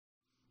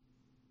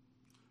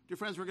Dear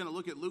friends, we're going to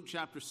look at Luke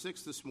chapter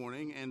 6 this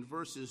morning and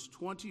verses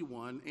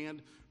 21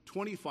 and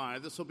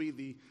 25. This will be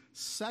the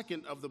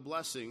second of the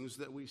blessings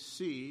that we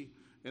see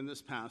in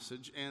this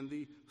passage and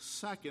the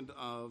second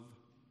of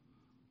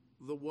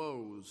the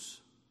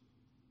woes.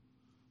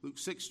 Luke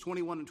 6,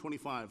 21 and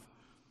 25.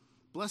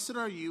 Blessed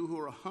are you who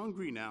are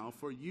hungry now,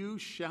 for you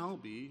shall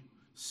be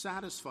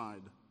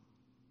satisfied.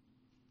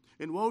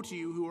 And woe to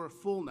you who are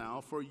full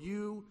now, for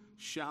you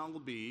shall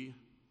be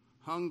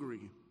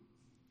hungry.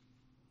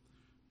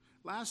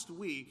 Last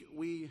week,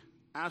 we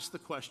asked the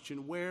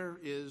question, where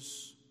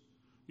is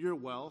your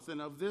wealth? And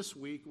of this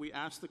week, we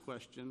asked the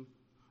question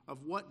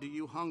of what do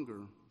you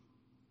hunger?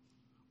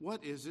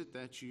 What is it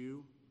that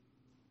you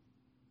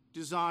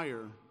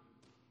desire?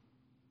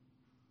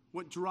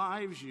 What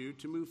drives you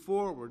to move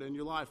forward in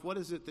your life? What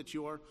is it that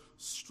you are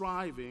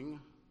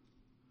striving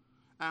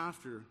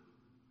after?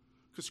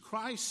 Because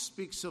Christ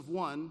speaks of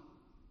one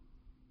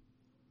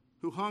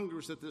who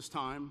hungers at this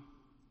time,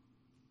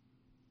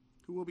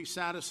 who will be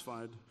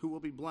satisfied, who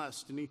will be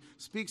blessed. And he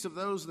speaks of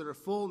those that are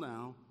full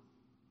now.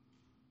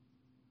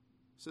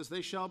 He says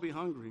they shall be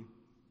hungry.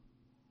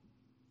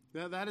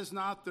 That is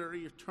not their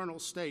eternal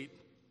state.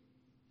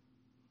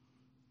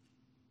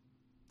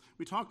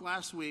 We talked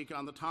last week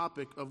on the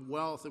topic of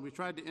wealth, and we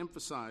tried to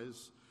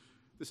emphasize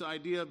this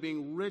idea of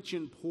being rich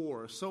and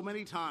poor. So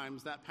many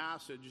times that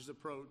passage is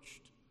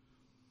approached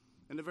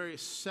in a very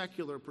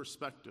secular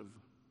perspective,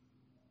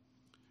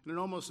 in an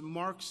almost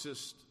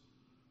Marxist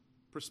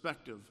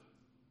perspective.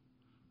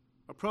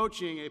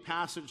 Approaching a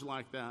passage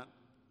like that,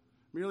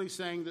 merely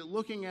saying that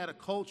looking at a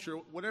culture,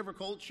 whatever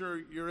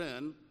culture you're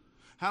in,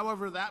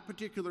 however that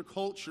particular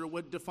culture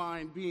would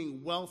define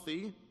being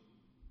wealthy,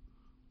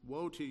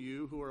 woe to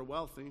you who are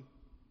wealthy,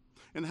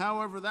 and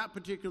however that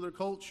particular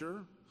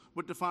culture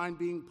would define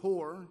being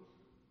poor,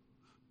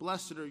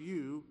 blessed are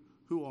you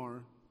who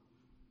are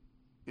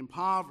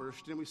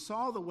impoverished. And we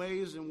saw the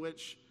ways in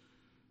which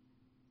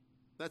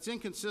that's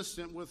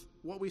inconsistent with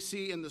what we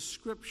see in the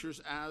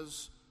Scriptures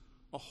as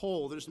a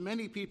whole. There's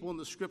many people in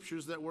the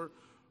Scriptures that were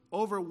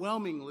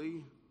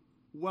overwhelmingly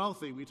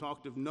wealthy. We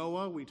talked of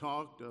Noah, we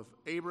talked of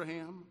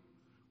Abraham,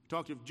 we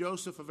talked of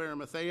Joseph of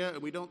Arimathea,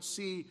 and we don't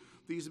see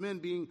these men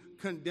being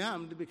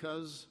condemned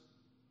because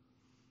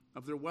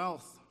of their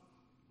wealth.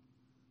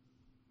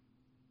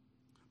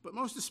 But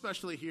most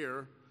especially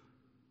here,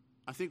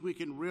 I think we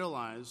can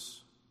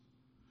realize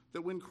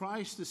that when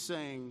Christ is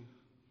saying,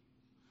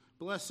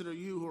 blessed are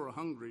you who are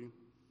hungry,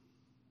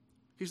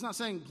 he's not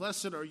saying,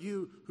 blessed are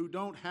you who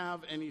don't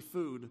have any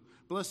food.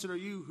 Blessed are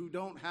you who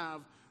don't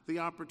have the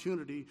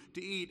opportunity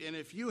to eat. And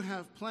if you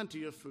have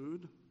plenty of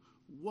food,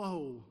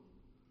 woe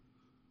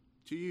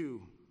to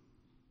you.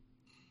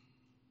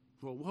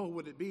 Well, woe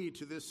would it be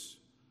to this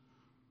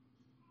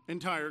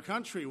entire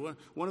country? One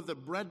of the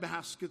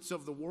breadbaskets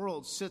of the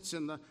world sits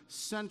in the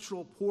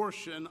central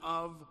portion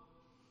of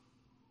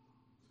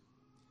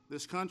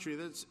this country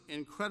that's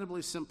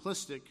incredibly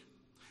simplistic.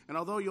 And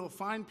although you'll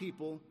find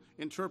people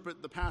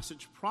interpret the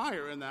passage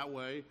prior in that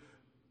way,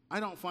 I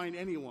don't find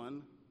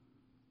anyone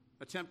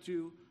attempt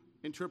to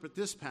interpret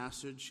this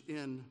passage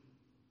in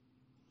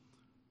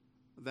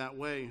that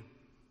way.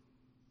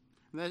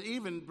 And that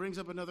even brings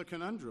up another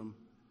conundrum.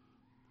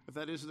 If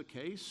that is the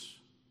case,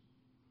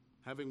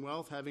 having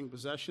wealth, having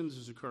possessions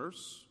is a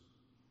curse.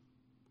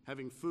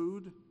 Having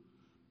food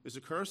is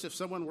a curse. If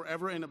someone were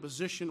ever in a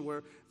position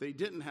where they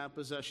didn't have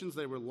possessions,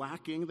 they were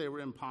lacking, they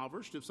were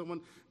impoverished, if someone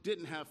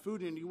didn't have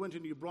food and you went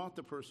and you brought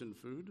the person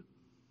food,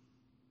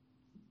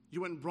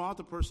 you went and brought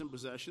the person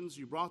possessions,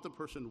 you brought the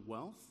person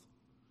wealth,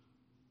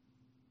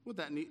 would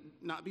that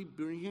not be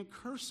bringing a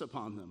curse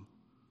upon them?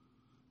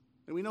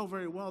 And we know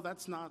very well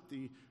that's not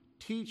the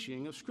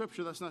teaching of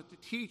Scripture. That's not the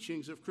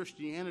teachings of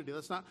Christianity.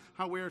 That's not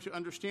how we are to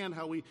understand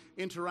how we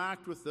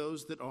interact with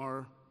those that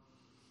are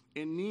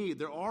in need.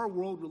 There are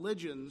world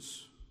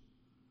religions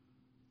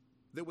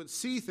that would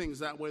see things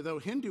that way, though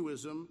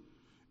Hinduism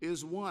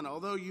is one.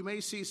 Although you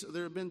may see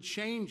there have been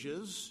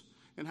changes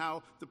in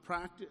how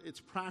it's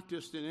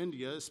practiced in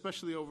India,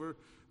 especially over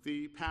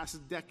the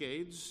past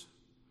decades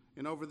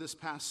and over this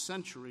past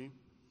century.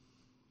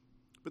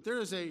 But there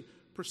is a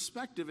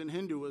perspective in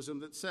Hinduism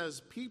that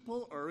says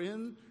people are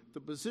in the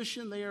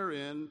position they are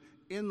in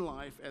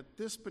life at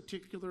this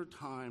particular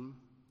time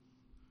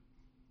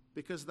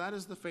because that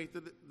is the faith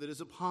that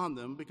is upon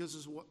them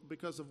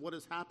because of what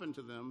has happened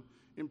to them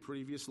in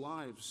previous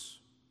lives.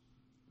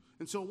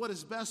 And so what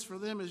is best for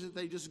them is that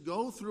they just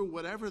go through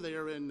whatever they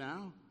are in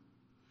now.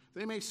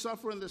 They may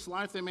suffer in this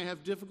life, they may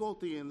have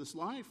difficulty in this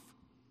life,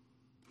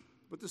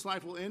 but this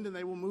life will end and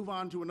they will move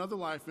on to another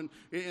life, and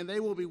they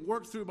will be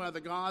worked through by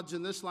the gods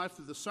in this life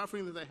through the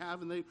suffering that they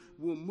have, and they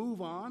will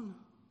move on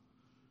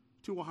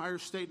to a higher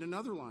state in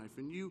another life.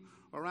 And you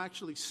are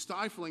actually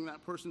stifling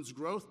that person's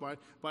growth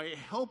by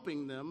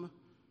helping them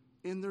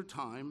in their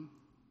time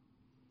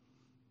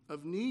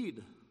of need.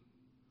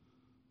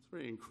 It's a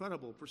very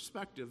incredible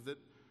perspective that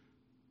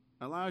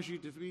allows you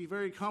to be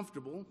very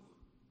comfortable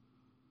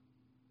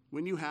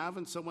when you have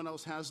and someone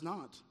else has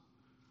not.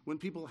 When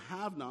people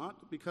have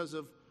not because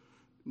of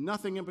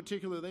nothing in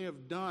particular they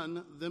have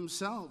done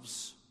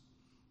themselves.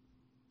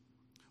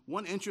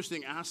 One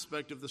interesting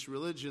aspect of this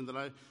religion that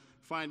I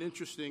find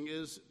interesting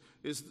is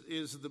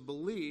the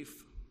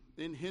belief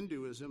in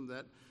Hinduism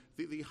that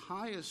the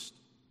highest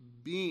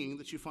being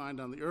that you find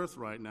on the earth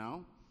right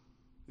now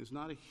is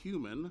not a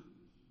human,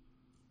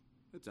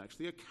 it's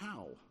actually a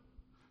cow.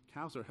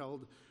 Cows are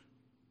held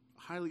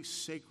highly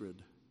sacred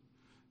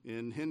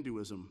in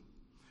Hinduism.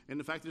 And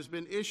in fact, there's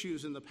been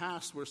issues in the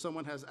past where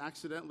someone has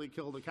accidentally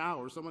killed a cow,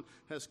 or someone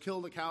has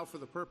killed a cow for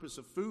the purpose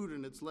of food,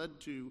 and it's led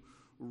to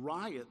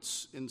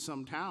riots in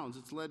some towns.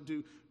 It's led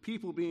to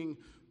people being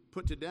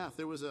put to death.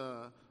 There was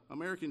an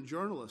American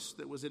journalist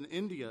that was in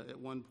India at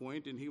one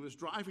point, and he was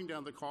driving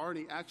down the car, and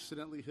he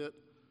accidentally hit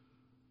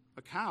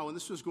a cow, and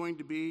this was going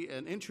to be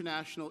an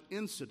international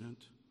incident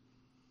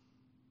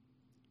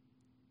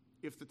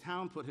if the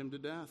town put him to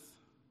death.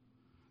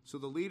 So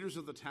the leaders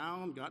of the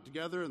town got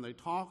together and they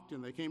talked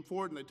and they came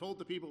forward and they told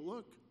the people,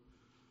 look,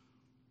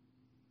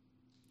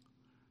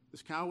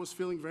 this cow was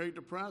feeling very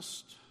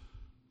depressed,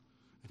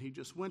 and he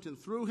just went and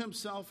threw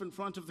himself in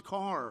front of the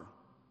car.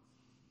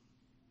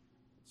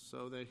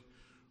 So they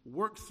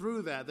worked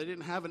through that. They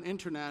didn't have an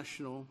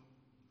international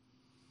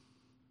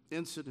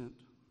incident.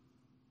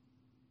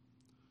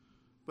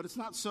 But it's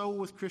not so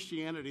with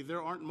Christianity.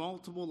 There aren't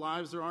multiple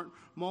lives. There aren't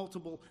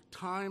multiple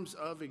times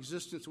of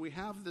existence. We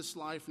have this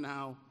life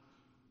now.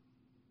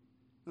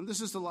 And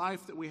this is the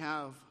life that we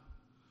have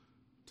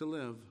to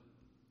live.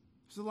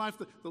 This is the life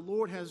that the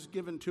Lord has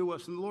given to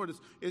us. And the Lord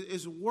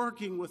is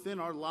working within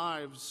our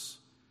lives,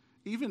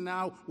 even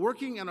now,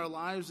 working in our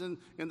lives in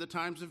the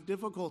times of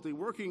difficulty,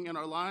 working in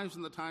our lives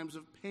in the times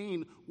of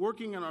pain,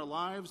 working in our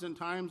lives in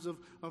times of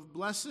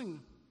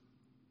blessing.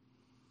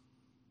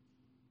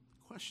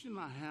 The question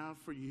I have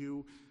for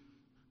you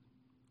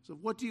is,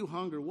 what do you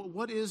hunger?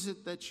 What is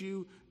it that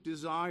you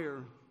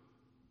desire?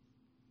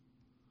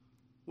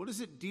 What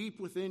is it deep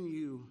within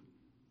you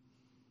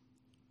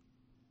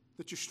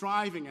that you're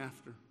striving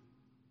after?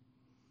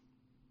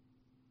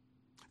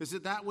 Is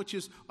it that which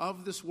is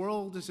of this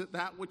world? Is it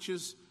that which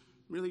is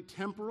really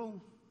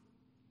temporal?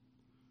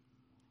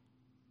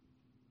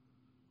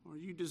 Or are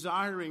you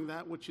desiring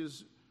that which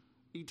is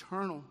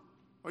eternal?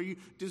 Are you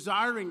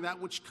desiring that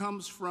which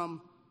comes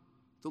from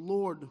the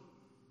Lord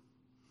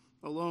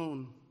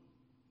alone?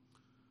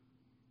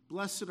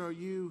 Blessed are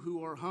you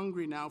who are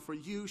hungry now, for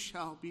you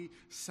shall be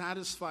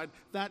satisfied.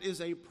 That is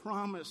a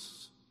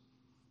promise.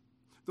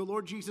 The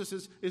Lord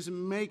Jesus is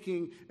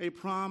making a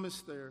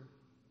promise there.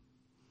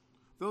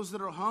 Those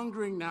that are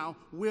hungering now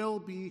will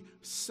be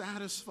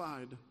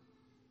satisfied.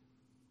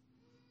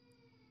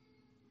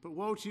 But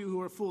woe to you who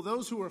are full.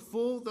 Those who are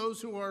full,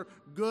 those who are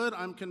good,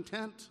 I'm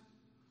content.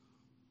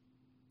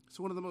 It's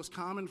one of the most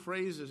common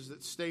phrases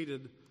that's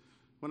stated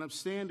when I'm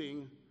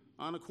standing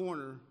on a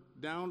corner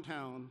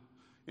downtown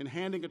and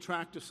handing a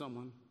tract to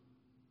someone.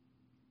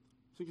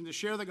 So you can just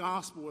share the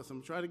gospel with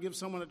them, try to give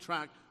someone a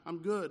tract. I'm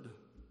good.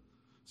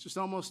 It's just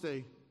almost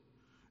a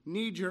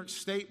knee-jerk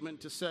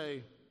statement to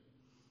say.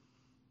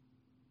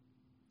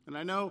 And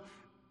I know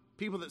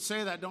people that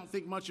say that don't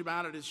think much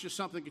about it. It's just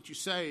something that you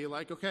say,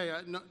 like, okay,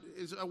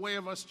 it's a way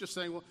of us just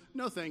saying, well,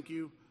 no thank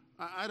you.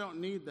 I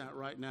don't need that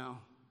right now.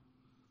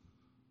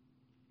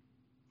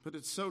 But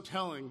it's so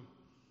telling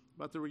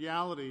about the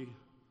reality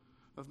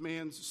of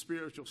man's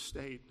spiritual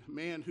state, a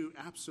man who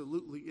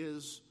absolutely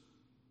is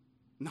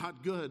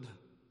not good,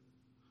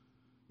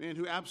 man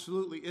who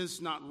absolutely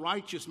is not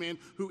righteous, man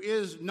who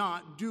is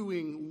not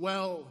doing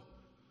well.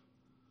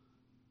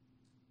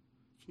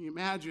 Can you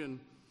imagine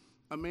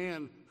a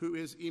man who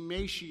is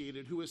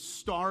emaciated, who is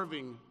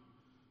starving,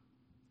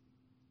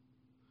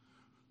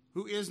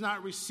 who is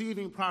not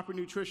receiving proper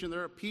nutrition?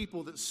 There are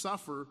people that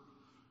suffer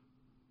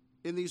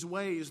in these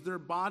ways. Their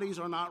bodies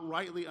are not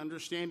rightly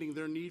understanding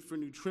their need for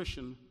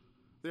nutrition.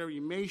 They're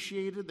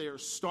emaciated, they are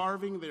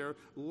starving, they are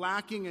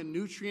lacking in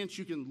nutrients.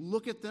 You can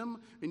look at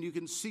them and you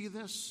can see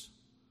this.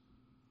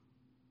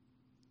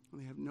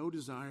 And they have no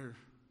desire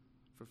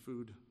for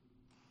food.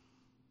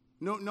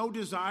 No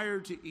desire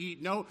to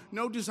eat, no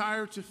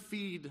desire to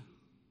feed.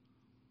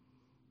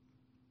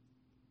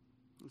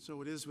 And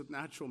so it is with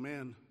natural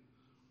man.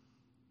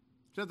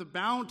 To have the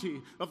bounty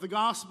of the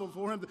gospel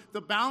for him,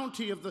 the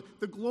bounty of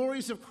the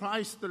glories of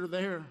Christ that are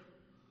there.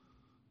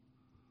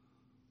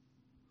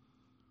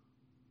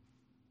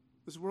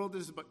 This world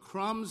is but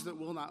crumbs that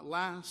will not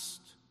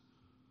last,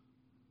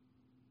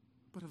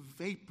 but a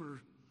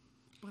vapor.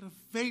 But a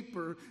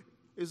vapor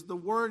is the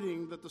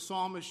wording that the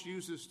psalmist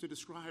uses to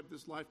describe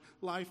this life.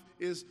 Life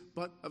is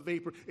but a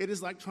vapor. It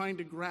is like trying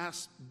to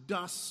grasp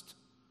dust.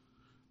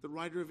 The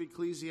writer of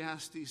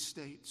Ecclesiastes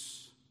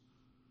states,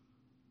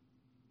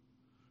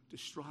 to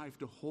strive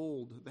to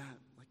hold that,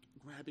 like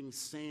grabbing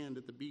sand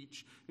at the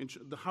beach. And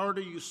the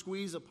harder you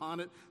squeeze upon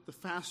it, the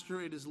faster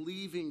it is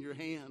leaving your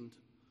hand.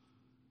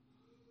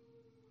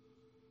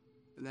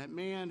 And that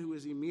man who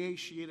is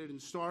emaciated and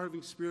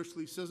starving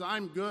spiritually says,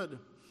 I'm good.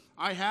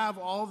 I have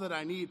all that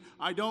I need.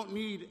 I don't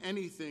need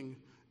anything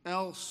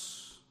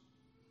else.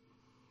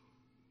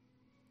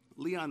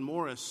 Leon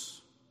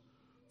Morris,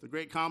 the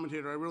great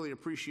commentator, I really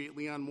appreciate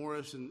Leon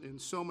Morris in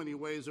so many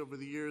ways over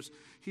the years.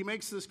 He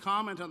makes this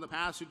comment on the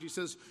passage. He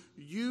says,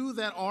 "You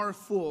that are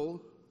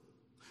full,"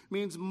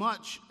 means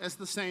much as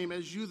the same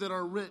as "you that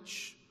are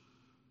rich."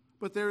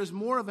 But there is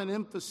more of an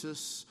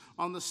emphasis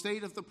on the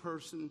state of the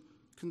person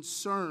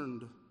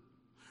concerned.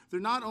 They're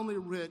not only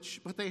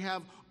rich, but they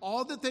have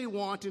all that they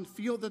want and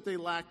feel that they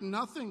lack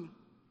nothing.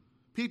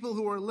 People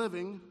who are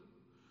living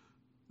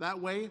that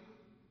way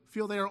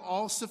feel they are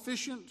all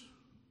sufficient.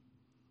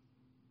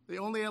 They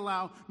only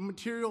allow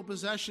material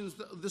possessions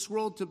of this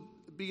world to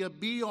be a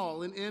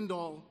be-all and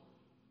end-all.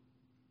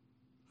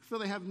 Feel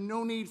they have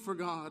no need for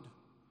God.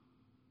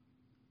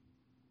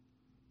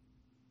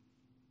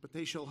 But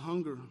they shall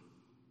hunger.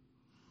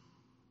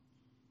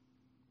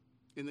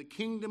 In the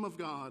kingdom of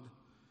God,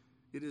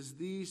 it is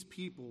these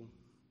people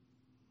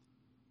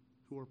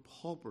who are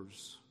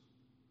paupers.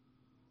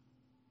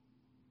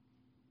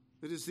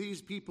 It is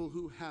these people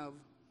who have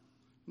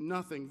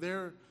nothing.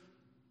 There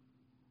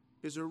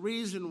is a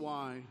reason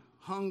why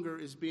hunger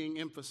is being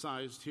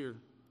emphasized here.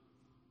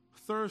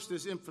 Thirst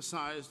is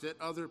emphasized at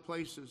other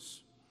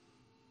places.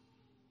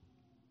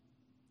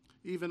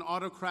 Even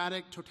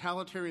autocratic,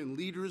 totalitarian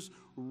leaders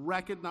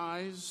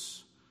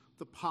recognize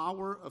the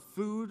power of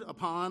food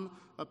upon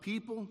a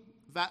people.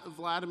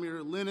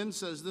 Vladimir Lenin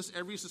says this: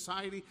 every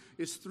society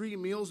is 3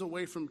 meals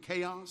away from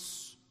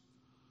chaos.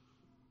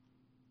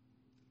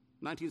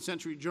 19th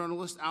century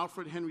journalist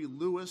Alfred Henry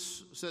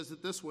Lewis says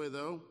it this way,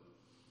 though.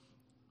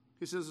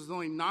 He says there's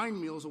only 9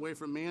 meals away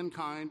from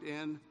mankind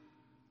and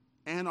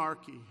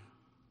anarchy.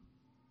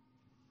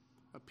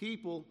 A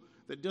people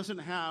that doesn't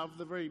have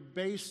the very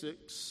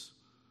basics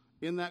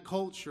in that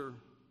culture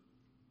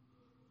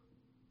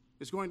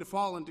is going to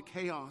fall into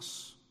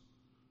chaos.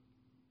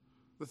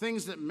 The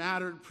things that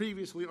mattered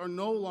previously are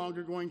no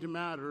longer going to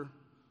matter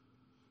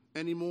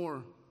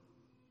anymore.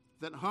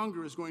 That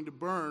hunger is going to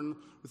burn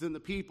within the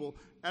people.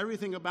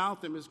 Everything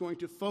about them is going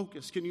to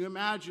focus. Can you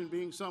imagine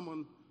being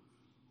someone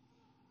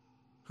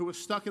who was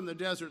stuck in the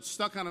desert,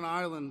 stuck on an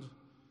island,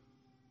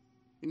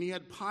 and you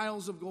had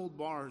piles of gold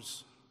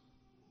bars?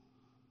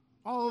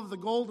 All of the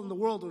gold in the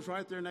world was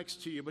right there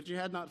next to you, but you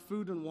had not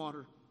food and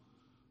water.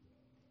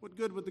 What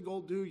good would the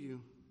gold do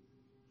you?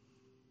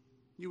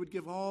 You would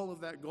give all of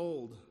that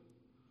gold,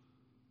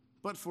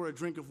 but for a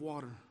drink of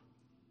water.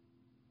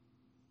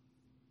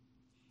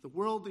 The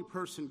worldly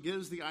person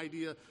gives the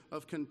idea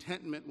of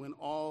contentment when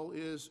all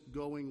is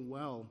going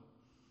well.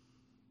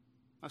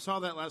 I saw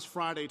that last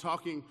Friday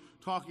talking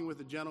with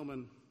a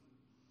gentleman.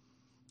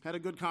 Had a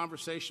good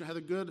conversation, had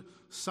a good,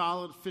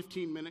 solid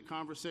 15-minute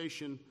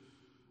conversation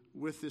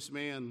with this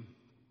man.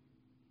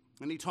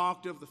 And he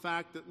talked of the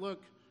fact that,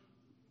 look,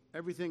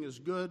 everything is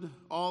good,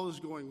 all is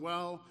going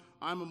well,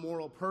 I'm a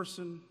moral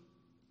person.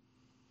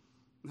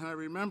 And I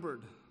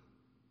remembered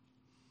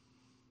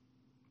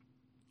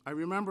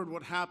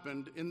what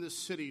happened in this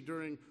city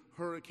during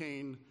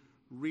Hurricane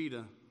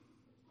Rita.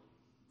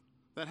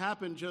 That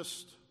happened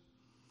just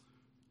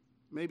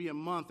maybe a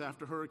month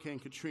after Hurricane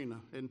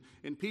Katrina.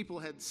 And people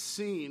had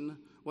seen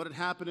what had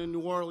happened in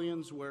New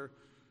Orleans, where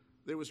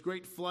there was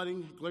great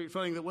flooding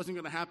that wasn't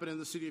going to happen in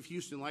the city of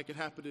Houston like it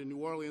happened in New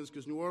Orleans,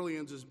 because New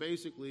Orleans is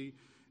basically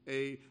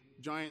a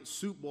giant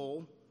soup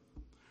bowl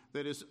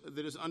that is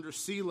under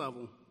sea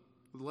level.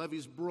 The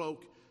levees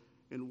broke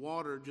and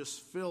water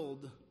just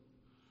filled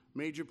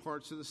major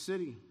parts of the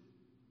city.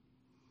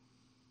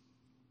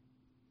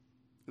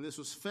 And this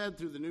was fed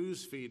through the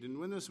news feed. And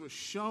when this was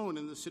shown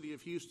in the city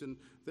of Houston,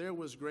 there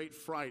was great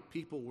fright.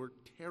 People were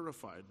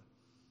terrified.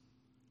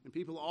 And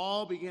people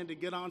all began to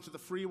get onto the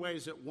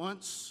freeways at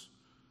once.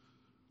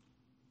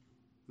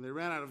 And they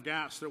ran out of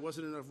gas. There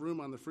wasn't enough room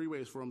on the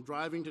freeways for them.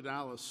 Driving to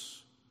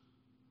Dallas,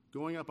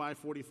 going up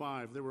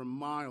I-45, there were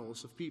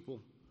miles of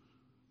people.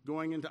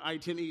 Going into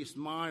I-10 East,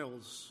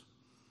 miles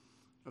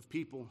of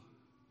people.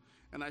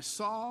 And I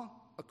saw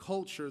a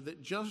culture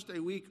that just a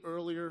week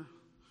earlier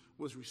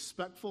was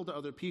respectful to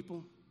other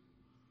people,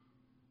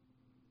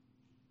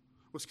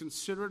 was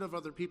considerate of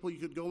other people. You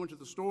could go into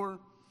the store,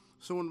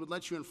 someone would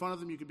let you in front of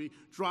them. You could be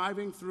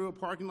driving through a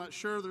parking lot.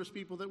 Sure, there's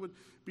people that would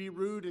be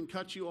rude and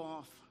cut you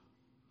off.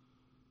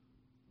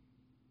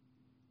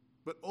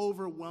 But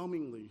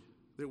overwhelmingly,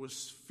 there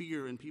was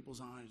fear in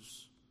people's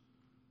eyes.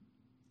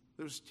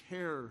 There was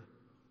terror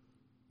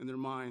in their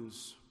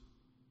minds.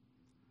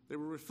 They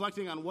were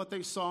reflecting on what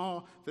they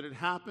saw that had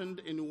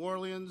happened in New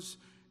Orleans,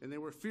 and they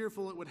were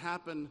fearful it would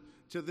happen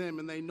to them,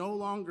 and they no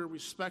longer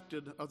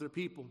respected other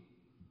people.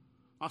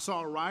 I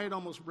saw a riot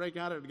almost break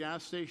out at a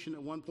gas station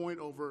at one point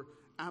over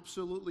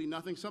absolutely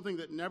nothing, something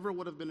that never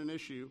would have been an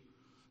issue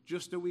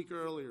just a week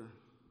earlier.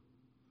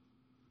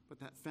 But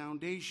that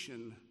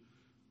foundation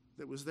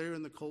that was there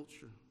in the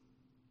culture,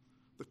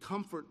 the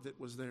comfort that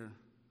was there,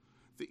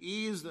 the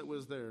ease that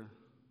was there,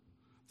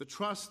 the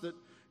trust that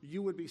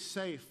you would be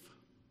safe,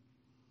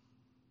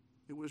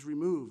 it was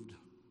removed.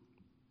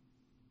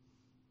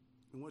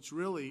 And what's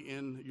really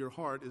in your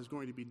heart is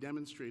going to be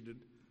demonstrated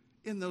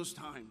in those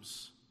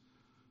times.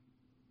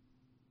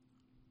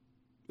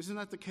 Isn't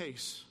that the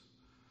case?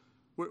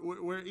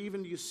 where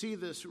even you see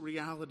this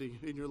reality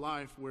in your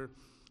life where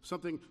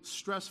something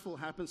stressful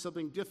happens,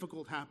 something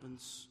difficult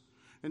happens,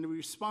 and we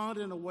respond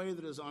in a way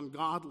that is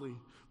ungodly,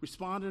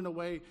 respond in a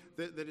way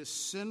that is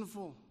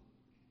sinful.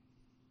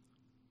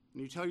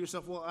 And you tell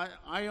yourself, well,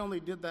 I only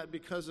did that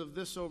because of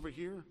this over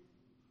here.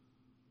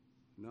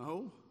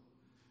 No,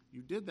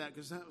 you did that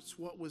because that's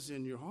what was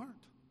in your heart.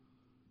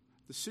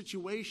 The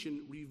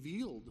situation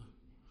revealed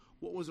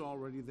what was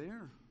already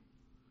there.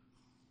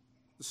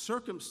 The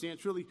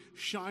circumstance really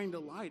shined a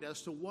light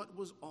as to what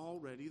was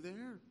already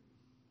there.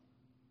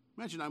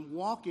 Imagine I'm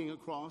walking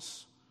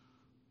across,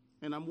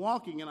 and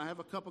I have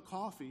a cup of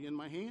coffee in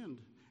my hand,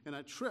 and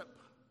I trip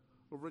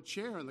over a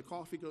chair, and the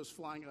coffee goes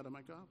flying out of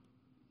my cup.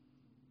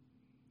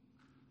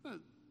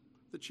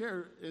 The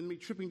chair and me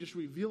tripping just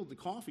revealed the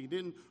coffee,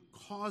 didn't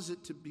cause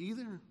it to be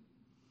there.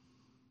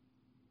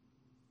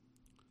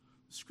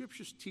 The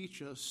scriptures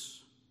teach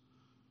us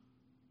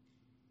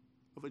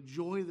of a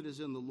joy that is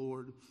in the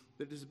Lord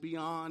that is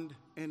beyond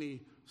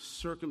any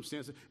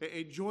circumstance,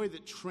 a joy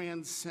that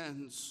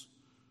transcends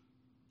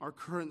our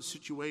current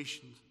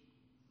situations.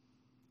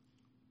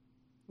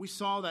 We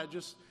saw that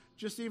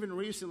just even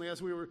recently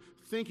as we were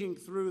thinking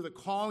through the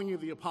calling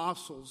of the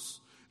apostles,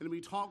 and we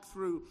talked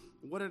through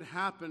what had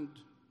happened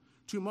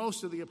to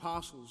most of the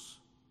apostles,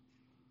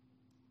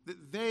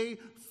 that they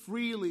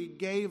freely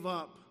gave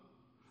up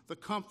the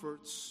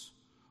comforts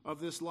of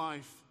this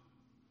life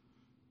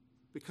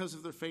because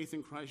of their faith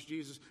in Christ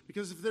Jesus,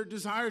 because of their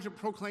desire to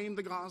proclaim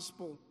the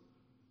gospel.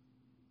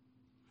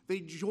 They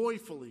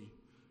joyfully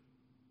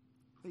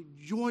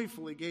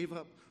gave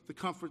up the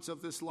comforts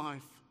of this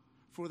life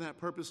for that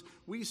purpose.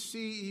 We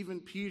see even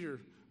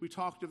Peter, we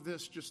talked of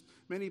this just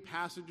many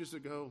passages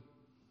ago,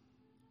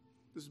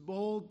 this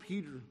bold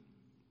Peter,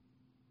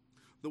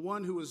 the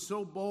one who was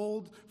so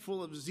bold,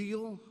 full of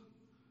zeal,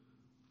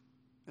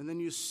 and then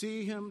you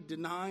see him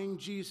denying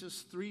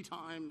Jesus 3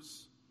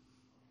 times,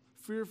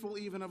 fearful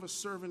even of a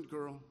servant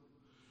girl,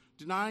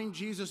 denying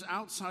Jesus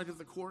outside of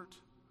the court.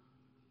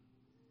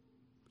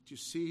 But you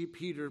see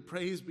Peter,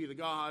 praise be to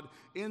God,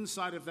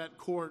 inside of that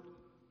court,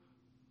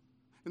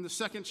 in the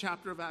 2nd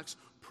chapter of Acts,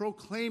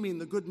 proclaiming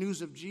the good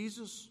news of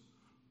Jesus,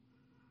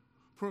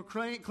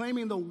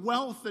 proclaiming the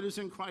wealth that is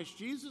in Christ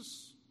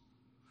Jesus,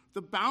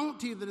 the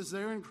bounty that is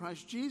there in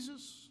Christ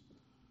Jesus.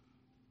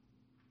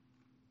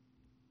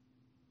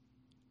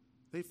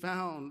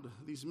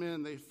 These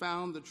men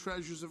found the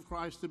treasures of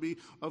Christ to be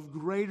of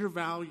greater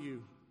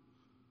value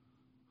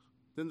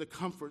than the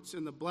comforts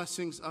and the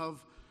blessings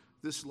of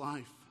this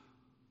life.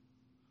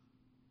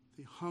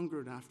 They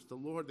hungered after the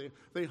Lord.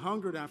 They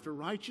hungered after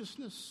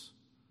righteousness.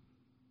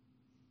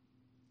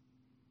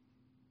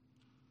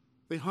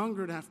 They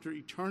hungered after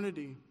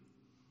eternity.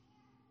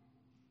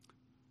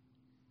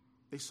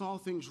 They saw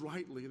things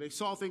rightly. They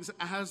saw things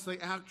as they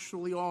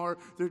actually are.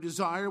 Their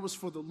desire was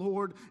for the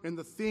Lord and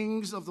the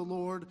things of the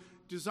Lord,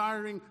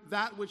 desiring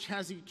that which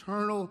has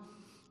eternal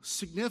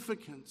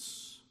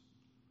significance,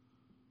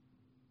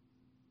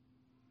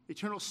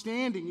 eternal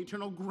standing,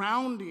 eternal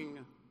grounding.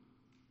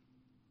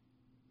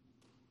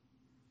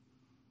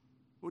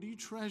 What do you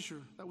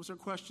treasure? That was our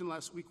question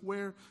last week.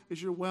 Where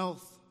is your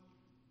wealth?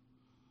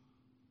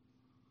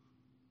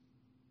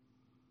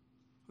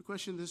 The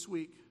question this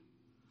week.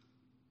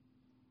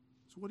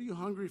 So what are you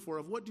hungry for?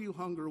 Of what do you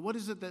hunger? What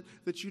is it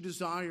that you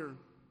desire?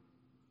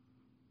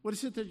 What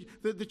is it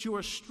that you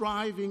are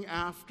striving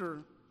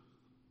after?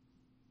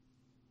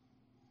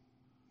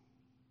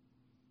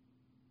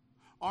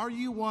 Are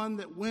you one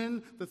that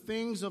when the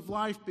things of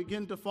life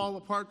begin to fall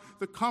apart,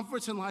 the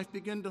comforts in life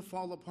begin to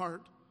fall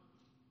apart,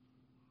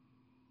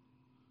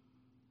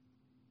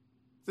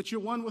 that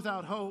you're one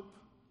without hope?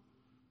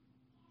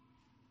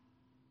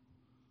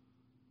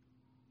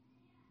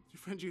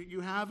 Friends, you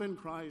have in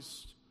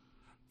Christ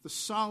the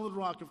solid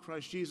rock of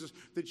Christ Jesus,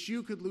 that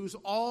you could lose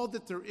all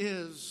that there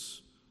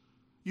is.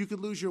 You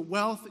could lose your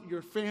wealth,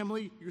 your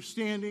family, your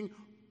standing,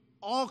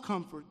 all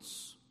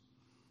comforts.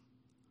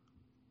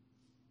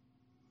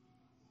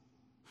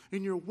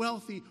 And you're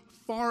wealthy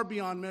far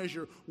beyond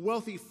measure,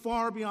 wealthy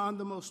far beyond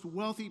the most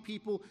wealthy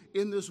people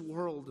in this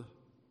world.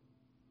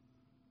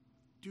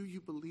 Do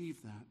you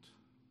believe that?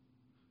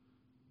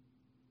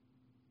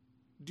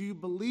 Do you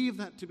believe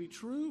that to be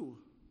true?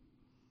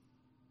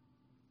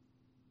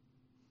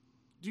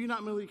 Do you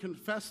not merely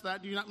confess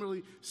that? Do you not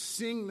merely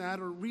sing that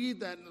or read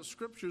that in the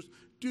scriptures?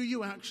 Do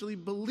you actually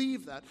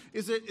believe that?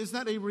 Is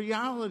that a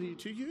reality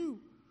to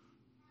you?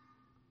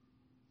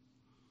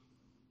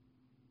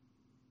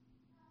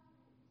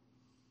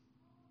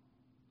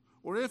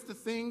 Or if the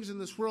things in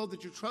this world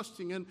that you're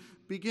trusting in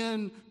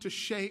begin to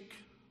shake,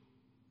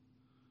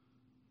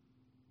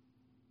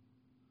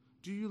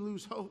 do you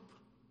lose hope?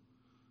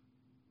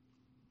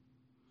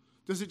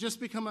 Does it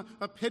just become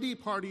a pity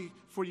party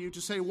for you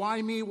to say,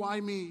 why me, why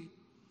me?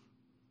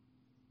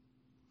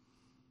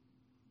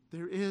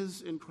 There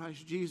is in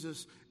Christ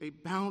Jesus a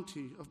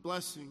bounty of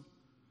blessing,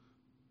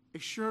 a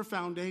sure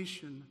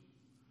foundation,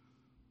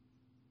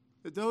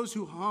 that those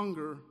who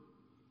hunger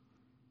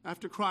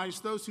after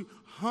Christ, those who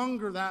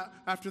hunger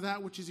after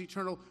that which is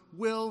eternal,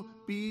 will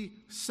be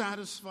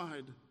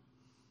satisfied.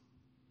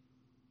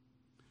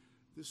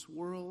 This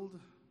world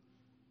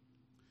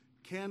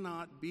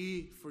cannot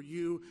be for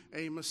you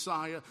a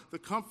Messiah. The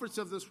comforts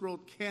of this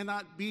world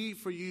cannot be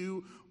for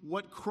you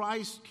what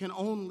Christ can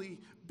only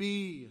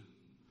be.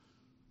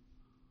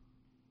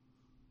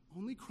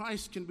 Only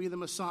Christ can be the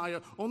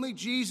Messiah. Only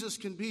Jesus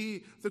can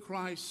be the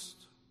Christ.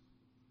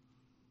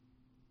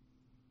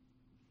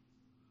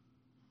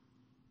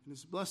 And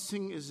his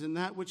blessing is in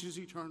that which is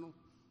eternal.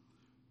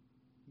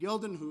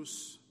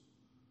 Geldenhuis,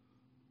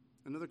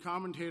 another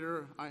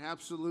commentator I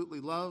absolutely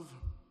love,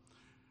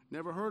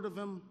 never heard of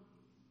him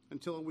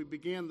until we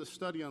began the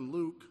study on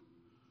Luke.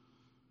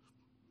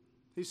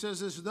 He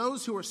says, as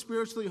those who are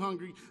spiritually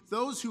hungry,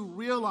 those who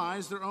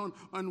realize their own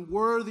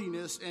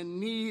unworthiness and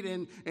need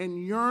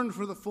and yearn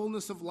for the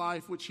fullness of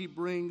life which he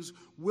brings,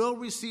 will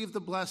receive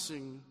the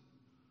blessing,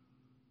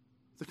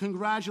 the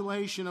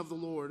congratulation of the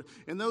Lord.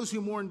 And those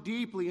who mourn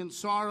deeply in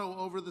sorrow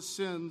over the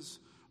sins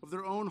of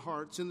their own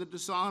hearts and the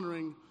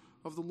dishonoring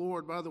of the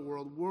Lord by the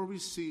world will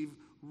receive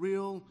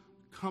real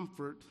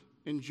comfort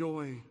and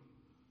joy.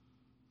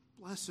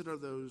 Blessed are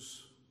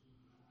those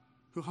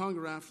who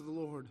hunger after the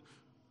Lord.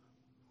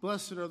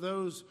 Blessed are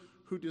those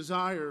who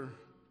desire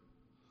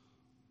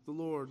the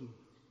Lord.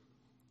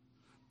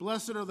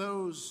 Blessed are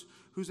those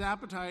whose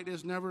appetite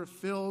is never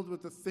filled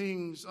with the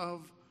things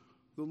of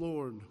the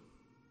Lord.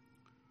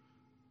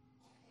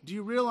 Do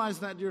you realize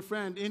that, dear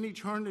friend, in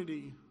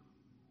eternity,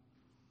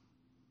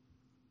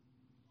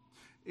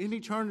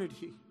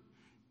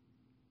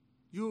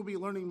 you will be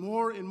learning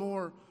more and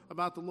more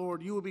about the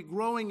Lord. You will be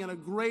growing in a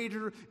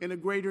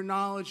greater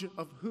knowledge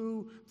of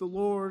who the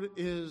Lord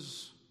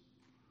is.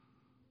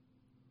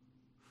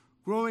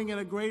 Growing in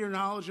a greater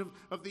knowledge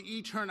of the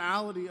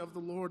eternality of the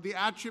Lord, the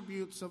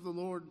attributes of the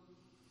Lord.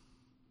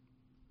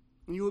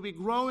 And you will be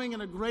growing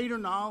in a greater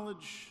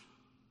knowledge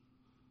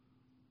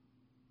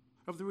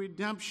of the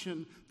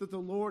redemption that the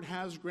Lord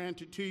has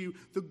granted to you,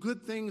 the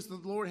good things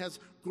that the Lord has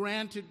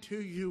granted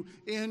to you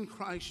in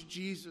Christ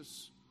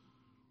Jesus.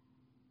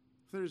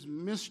 There's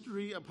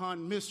mystery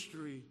upon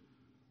mystery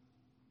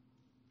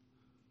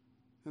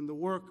in the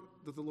work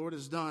that the Lord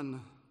has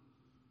done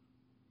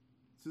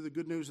through the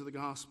good news of the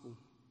gospel.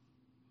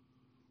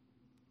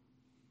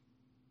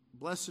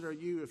 Blessed are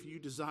you if you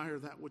desire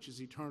that which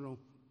is eternal.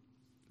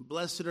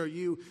 Blessed are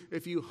you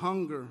if you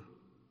hunger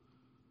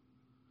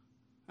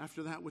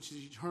after that which is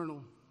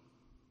eternal.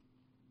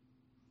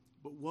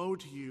 But woe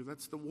to you,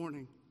 that's the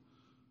warning.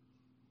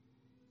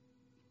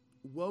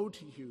 Woe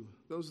to you,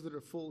 those that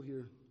are full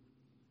here.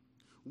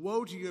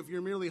 Woe to you if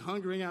you're merely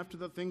hungering after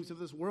the things of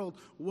this world.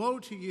 Woe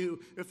to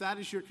you if that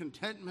is your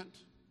contentment.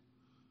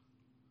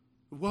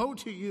 Woe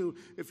to you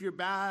if your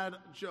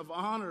badge of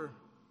honor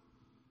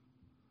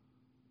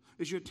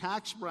is your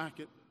tax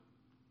bracket,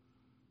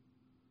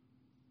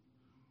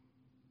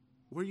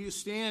 where you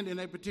stand in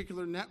a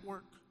particular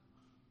network.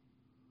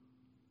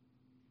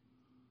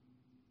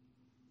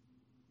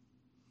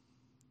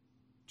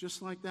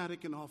 Just like that,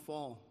 it can all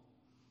fall.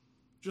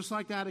 Just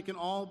like that, it can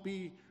all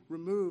be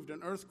removed.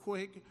 An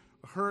earthquake,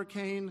 a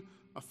hurricane,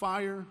 a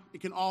fire,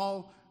 it can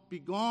all be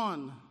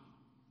gone.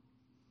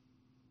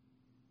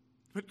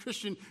 But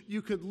Christian,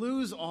 you could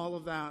lose all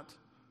of that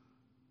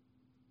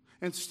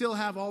and still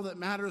have all that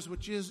matters,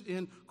 which is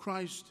in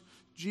Christ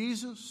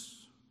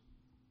Jesus.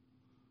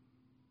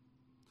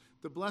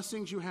 The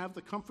blessings you have,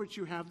 the comforts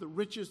you have, the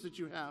riches that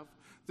you have,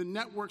 the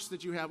networks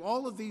that you have,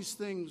 all of these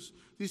things,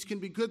 these can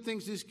be good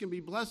things, these can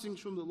be blessings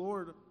from the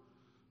Lord.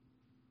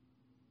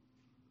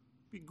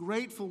 Be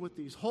grateful with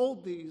these.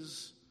 Hold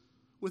these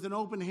with an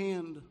open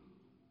hand.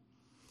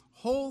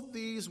 Hold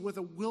these with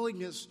a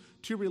willingness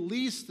to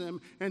release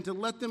them and to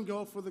let them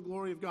go for the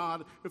glory of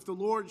God, if the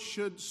Lord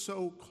should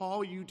so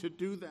call you to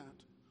do that.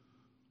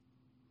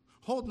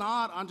 Hold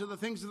not onto the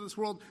things of this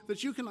world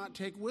that you cannot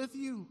take with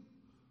you.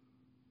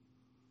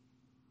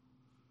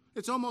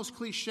 It's almost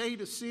cliche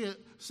to say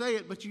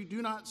it, but you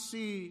do not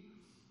see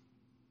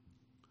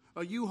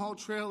a U-Haul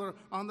trailer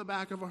on the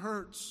back of a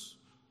Hertz.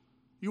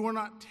 You are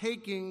not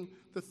taking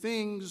the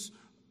things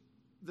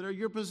that are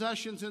your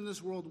possessions in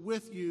this world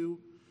with you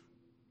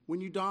when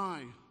you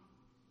die.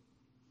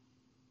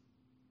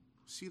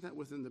 See that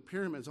within the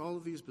pyramids, all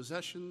of these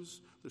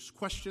possessions. There's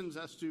questions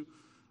as to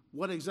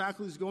what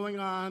exactly is going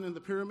on in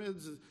the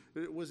pyramids.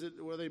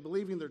 Were they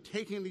believing they're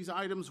taking these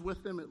items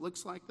with them? It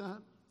looks like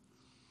that.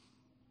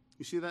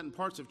 You see that in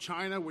parts of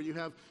China where you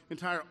have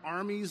entire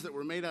armies that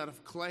were made out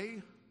of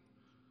clay.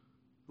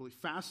 Really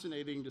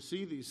fascinating to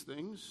see these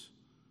things.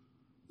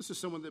 This is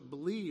someone that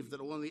believed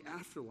that in the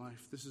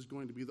afterlife, this is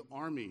going to be the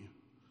army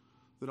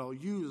that I'll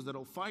use, that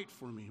will fight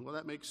for me. Well,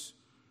 that makes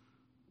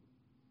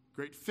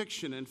great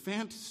fiction and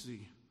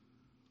fantasy,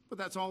 but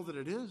that's all that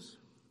it is.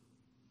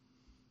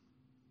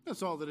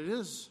 That's all that it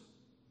is.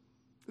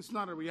 It's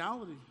not a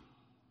reality.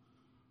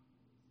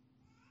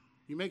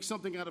 You make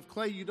something out of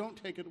clay, you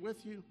don't take it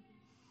with you.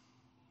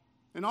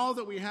 And all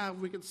that we have,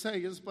 we could say,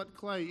 is but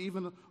clay,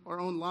 even our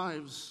own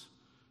lives,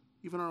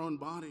 even our own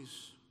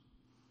bodies.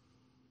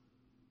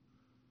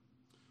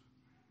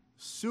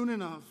 soon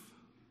enough,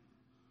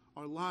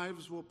 our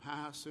lives will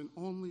pass, and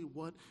only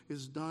what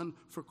is done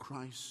for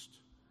Christ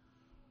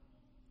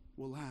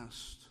will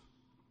last.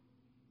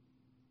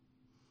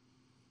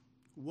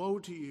 Woe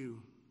to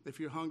you if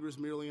your hunger is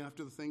merely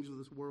after the things of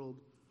this world,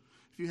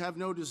 if you have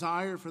no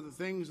desire for the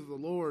things of the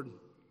Lord,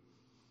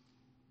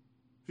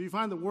 if you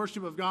find the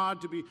worship of God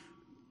to be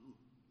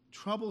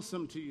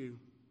troublesome to you,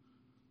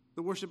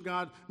 the worship of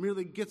God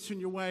merely gets in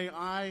your way.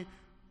 I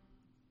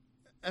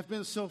have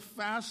been so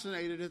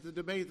fascinated at the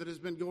debate that has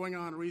been going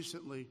on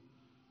recently,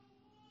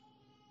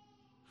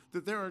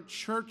 that there are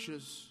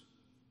churches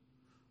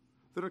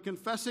that are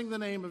confessing the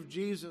name of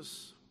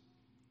Jesus,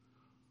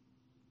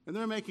 and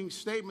they're making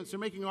statements, they're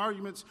making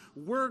arguments.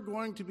 We're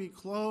going to be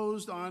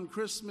closed on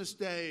Christmas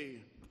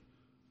Day.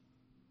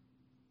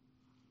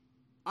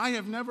 I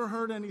have never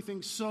heard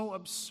anything so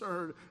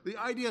absurd. The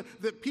idea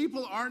that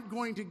people aren't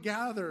going to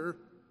gather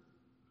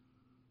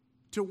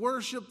to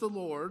worship the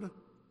Lord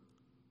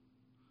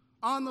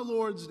on the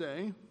Lord's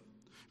Day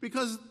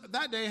because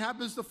that day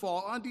happens to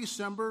fall on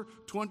December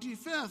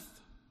 25th.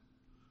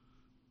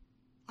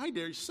 I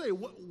dare you say,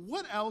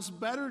 what else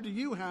better do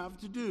you have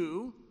to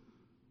do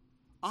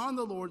on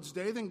the Lord's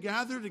Day than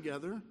gather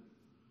together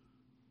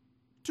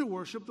to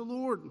worship the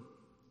Lord?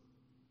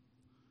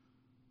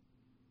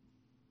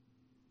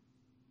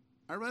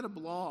 I read a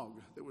blog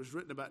that was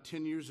written about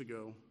 10 years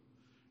ago,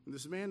 and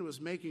this man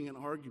was making an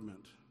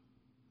argument.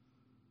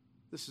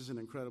 This is an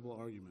incredible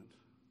argument.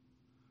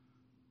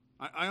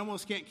 I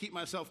almost can't keep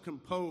myself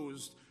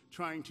composed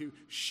trying to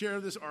share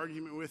this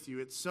argument with you.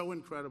 It's so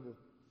incredible.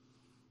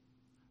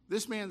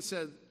 This man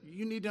said,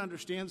 you need to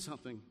understand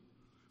something.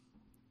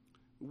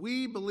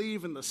 We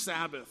believe in the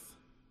Sabbath,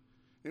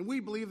 and we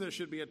believe there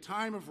should be a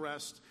time of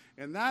rest,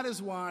 and that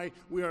is why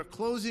we are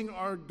closing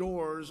our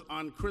doors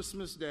on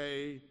Christmas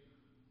Day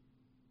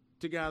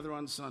to gather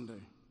on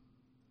Sunday.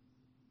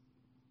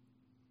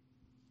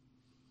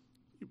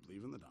 You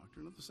believe in the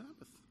doctrine of the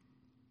Sabbath.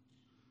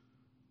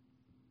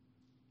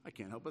 I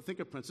can't help but think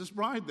of Princess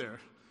Bride there.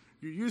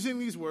 You're using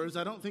these words.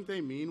 I don't think they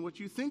mean what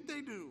you think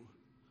they do.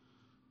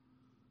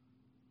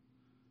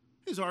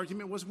 His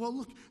argument was, well,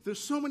 look, there's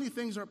so many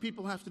things our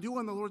people have to do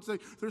on the Lord's Day.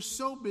 They're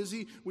so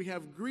busy. We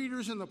have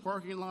greeters in the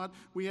parking lot.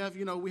 We have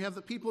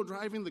the people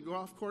driving the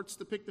golf carts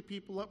to pick the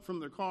people up from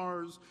their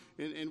cars.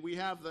 And we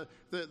have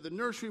the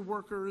nursery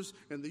workers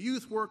and the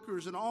youth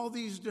workers and all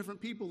these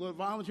different people that are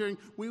volunteering.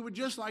 We would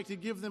just like to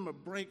give them a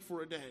break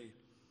for a day.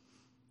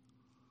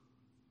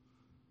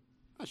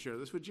 I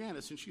shared this with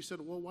Janice, and she said,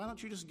 well, why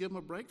don't you just give them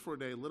a break for a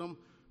day? Let them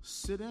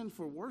sit in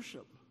for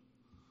worship.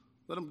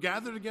 Let them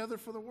gather together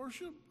for the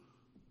worship.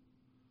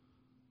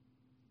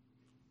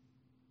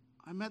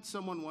 I met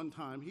someone one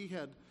time. He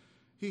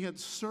had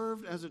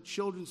served as a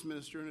children's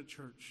minister in a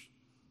church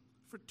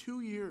for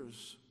 2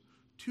 years.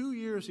 2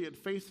 years he had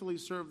faithfully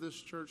served this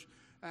church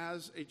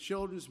as a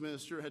children's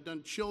minister, had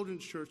done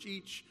children's church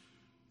each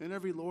and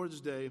every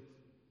Lord's Day,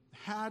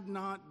 had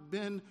not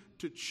been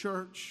to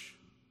church,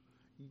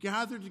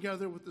 gathered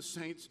together with the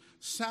saints,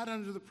 sat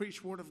under the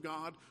preached word of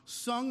God,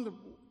 sung the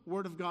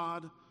word of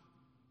God.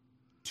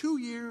 2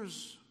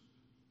 years.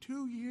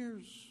 2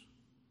 years.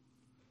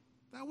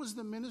 That was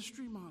the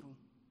ministry model.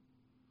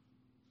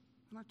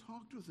 And I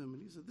talked with him,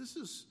 and he said, this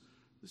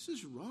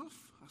is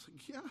rough. I was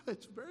like, yeah,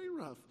 it's very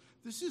rough.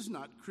 This is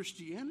not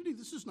Christianity.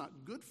 This is not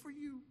good for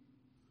you.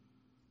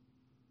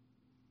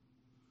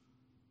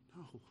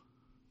 No.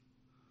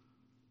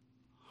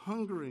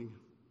 Hungering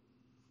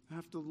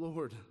after the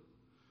Lord.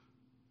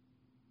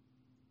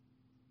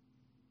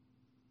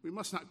 We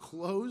must not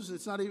close.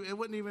 It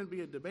wouldn't even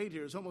be a debate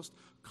here. It's almost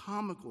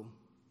comical.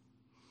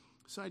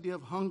 This idea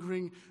of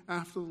hungering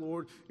after the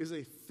Lord is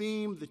a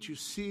theme that you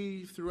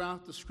see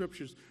throughout the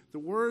Scriptures. The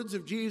words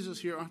of Jesus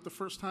here aren't the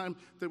first time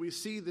that we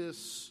see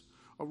this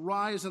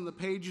arise on the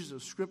pages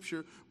of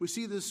Scripture. We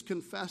see this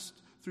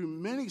confessed through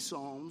many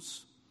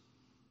Psalms.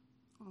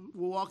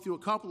 We'll walk through a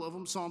couple of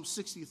them. Psalm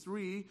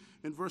 63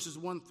 in verses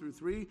 1 through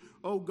 3.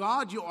 O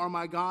God, you are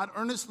my God.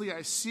 Earnestly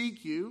I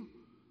seek you.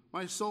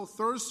 My soul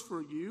thirsts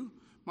for you.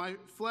 My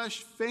flesh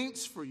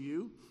faints for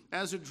you,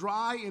 as a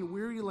dry and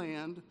weary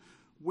land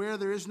where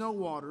there is no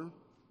water.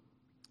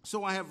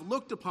 So I have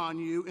looked upon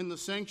you in the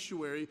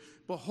sanctuary,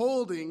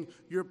 beholding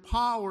your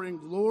power and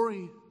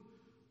glory,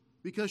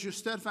 because your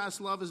steadfast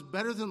love is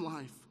better than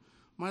life.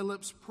 My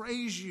lips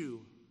praise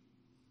you.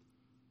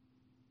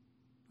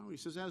 Oh, he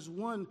says, as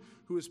one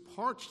who is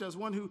parched, as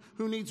one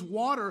who needs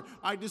water,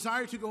 I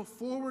desire to go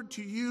forward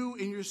to you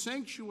in your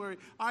sanctuary.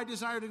 I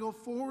desire to go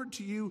forward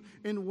to you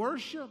in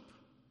worship.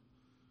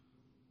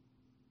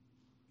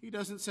 He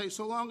doesn't say,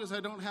 so long as I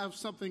don't have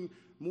something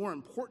more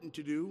important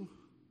to do,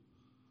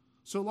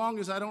 so long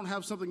as I don't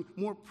have something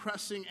more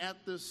pressing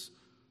at this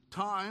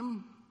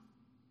time.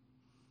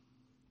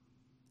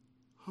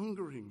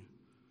 Hungering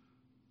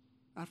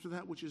after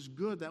that which is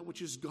good, that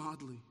which is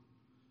godly.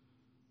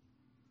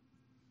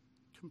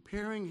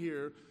 Comparing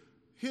here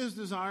his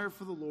desire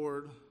for the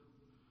Lord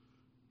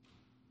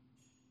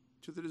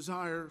to the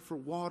desire for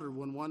water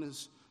when one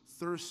is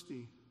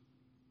thirsty,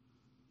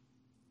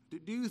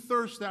 Do you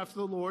thirst after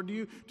the Lord? Do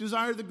you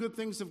desire the good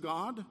things of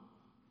God?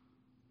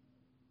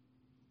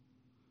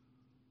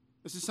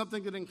 This is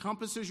something that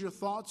encompasses your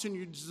thoughts and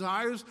your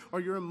desires or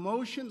your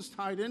emotions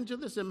tied into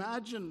this.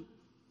 Imagine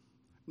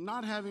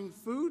not having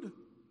food,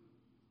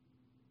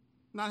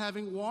 not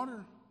having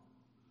water.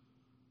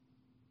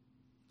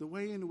 The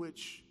way in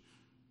which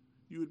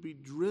you would be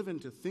driven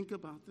to think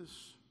about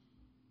this,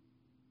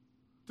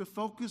 to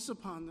focus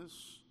upon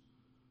this,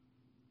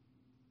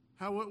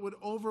 how it would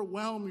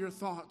overwhelm your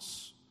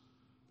thoughts,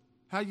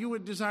 how you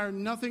would desire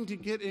nothing to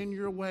get in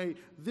your way.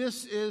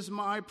 This is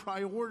my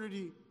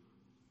priority.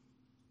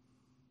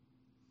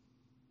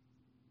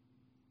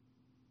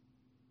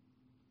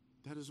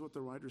 That is what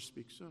the writer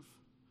speaks of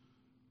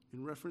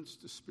in reference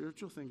to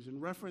spiritual things,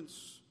 in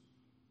reference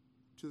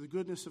to the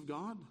goodness of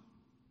God,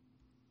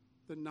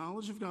 the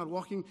knowledge of God,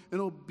 walking in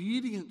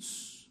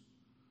obedience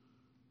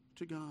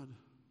to God.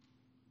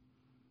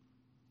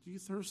 Do you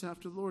thirst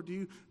after the Lord?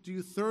 Do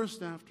you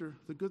thirst after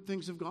the good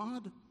things of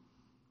God?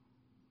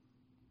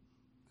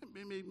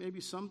 Maybe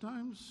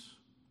sometimes.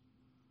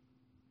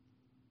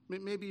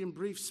 Maybe in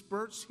brief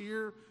spurts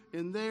here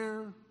and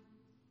there.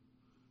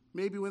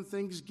 Maybe when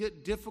things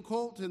get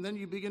difficult and then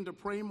you begin to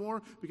pray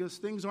more because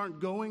things aren't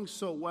going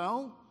so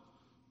well.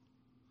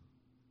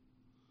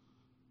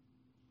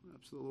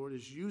 Perhaps the Lord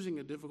is using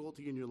a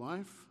difficulty in your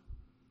life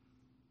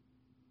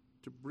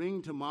to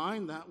bring to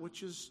mind that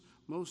which is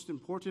most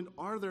important.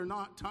 Are there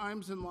not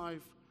times in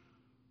life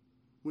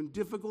when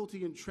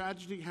difficulty and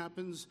tragedy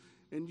happens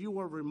and you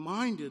are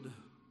reminded,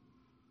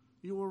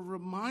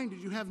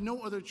 you have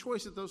no other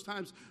choice at those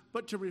times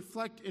but to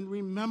reflect and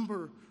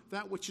remember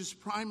that which is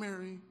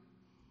primary?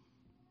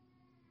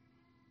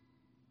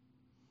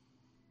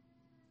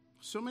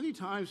 So many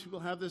times people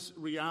have this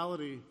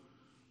reality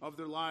of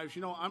their lives.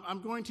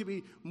 I'm going to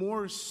be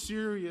more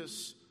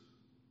serious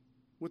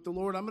with the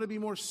Lord. I'm going to be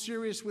more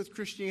serious with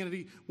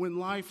Christianity when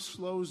life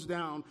slows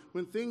down.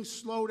 When things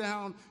slow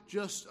down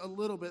just a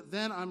little bit,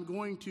 then I'm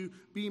going to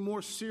be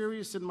more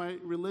serious in my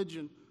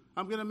religion.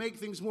 I'm going to make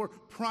things more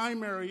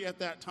primary at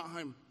that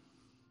time.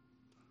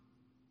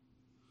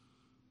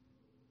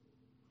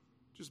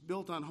 Just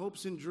built on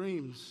hopes and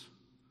dreams.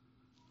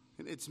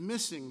 And it's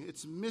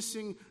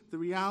missing the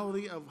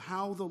reality of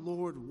how the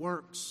Lord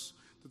works.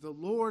 That the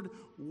Lord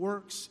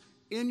works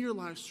in your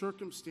life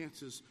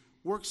circumstances,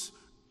 works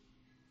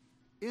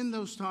in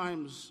those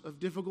times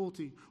of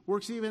difficulty,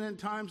 works even in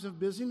times of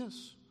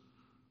busyness,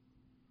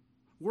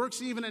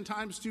 works even in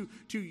times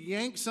to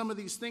yank some of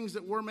these things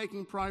that we're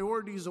making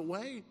priorities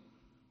away,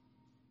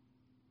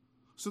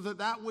 so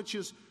that which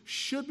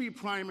should be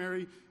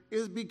primary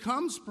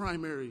becomes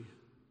primary.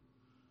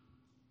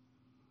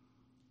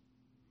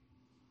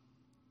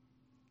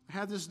 I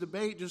had this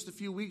debate just a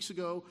few weeks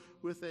ago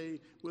with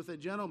a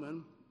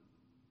gentleman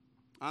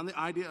on the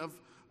idea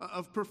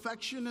of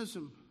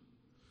perfectionism.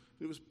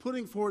 He was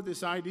putting forward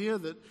this idea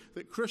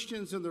that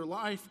Christians in their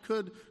life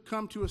could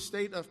come to a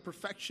state of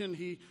perfection.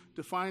 He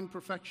defined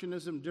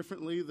perfectionism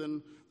differently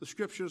than the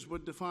Scriptures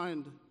would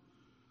define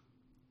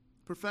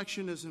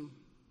perfectionism.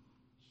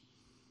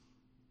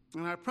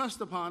 And I pressed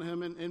upon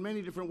him in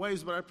many different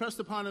ways, but I pressed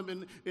upon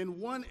him in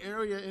one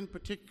area in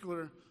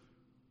particular.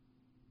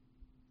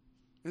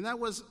 And that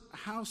was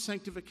how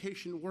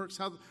sanctification works,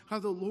 how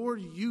the Lord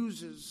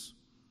uses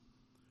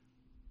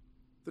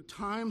the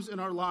times in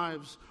our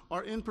lives,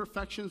 our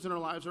imperfections in our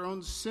lives, our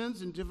own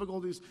sins and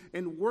difficulties,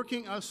 and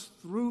working us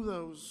through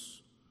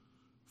those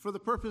for the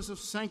purpose of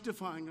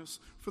sanctifying us,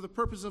 for the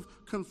purpose of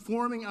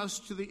conforming us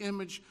to the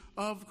image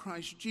of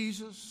Christ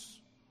Jesus.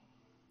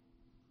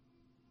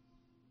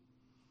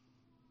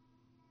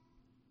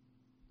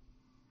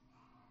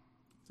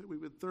 That we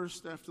would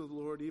thirst after the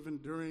Lord even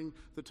during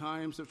the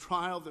times of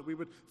trial, that we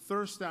would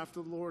thirst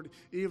after the Lord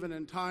even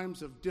in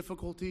times of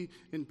difficulty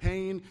and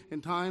pain,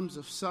 in times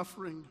of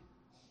suffering.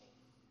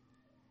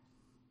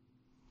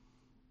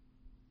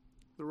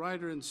 The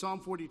writer in Psalm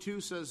 42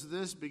 says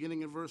this,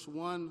 beginning in verse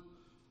 1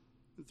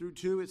 through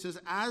 2. It says,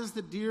 "As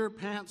the deer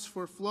pants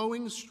for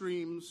flowing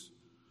streams,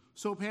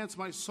 so pants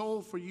my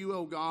soul for you,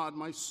 O God.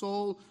 My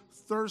soul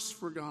thirsts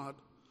for God,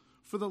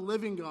 for the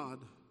living God.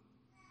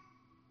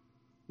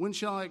 When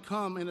shall I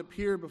come and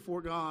appear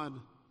before God?"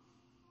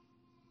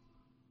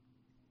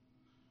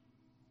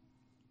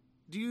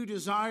 Do you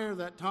desire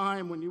that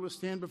time when you will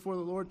stand before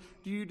the Lord?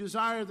 Do you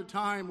desire the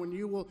time when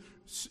you will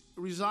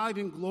reside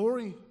in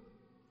glory?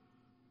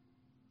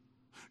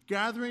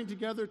 Gathering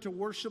together to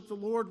worship the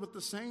Lord with the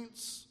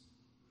saints,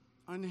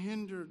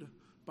 unhindered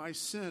by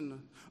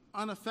sin,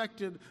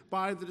 unaffected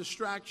by the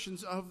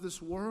distractions of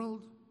this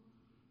world?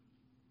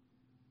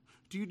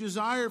 Do you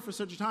desire for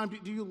such a time?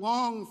 Do you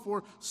long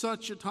for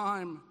such a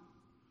time?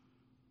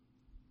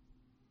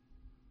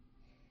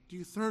 Do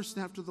you thirst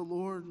after the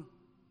Lord?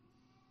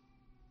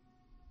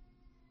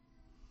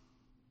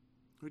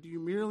 Or do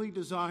you merely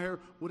desire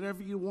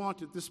whatever you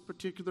want at this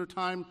particular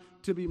time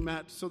to be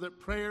met, so that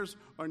prayers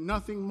are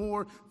nothing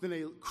more than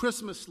a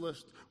Christmas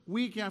list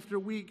week after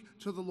week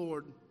to the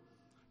Lord?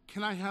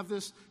 Can I have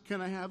this?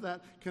 Can I have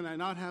that? Can I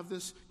not have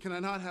this? Can I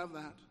not have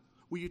that?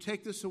 Will you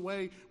take this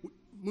away?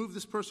 Move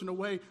this person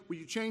away? Will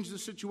you change the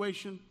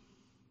situation?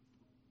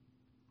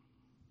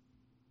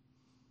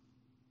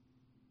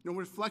 No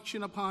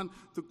reflection upon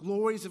the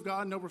glories of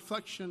God, no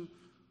reflection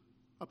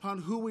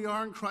upon who we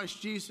are in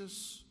Christ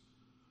Jesus,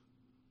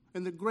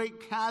 and the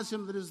great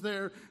chasm that is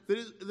there,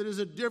 that is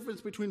a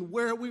difference between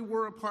where we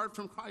were apart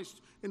from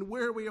Christ and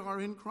where we are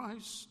in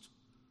Christ.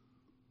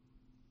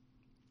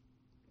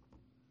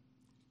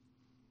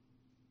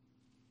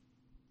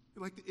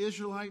 Like the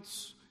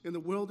Israelites in the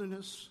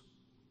wilderness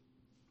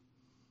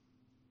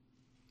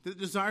that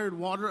desired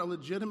water, a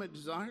legitimate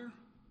desire,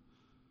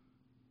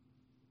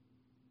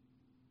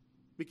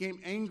 became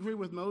angry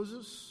with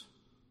Moses,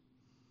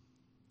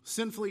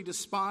 sinfully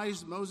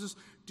despised Moses,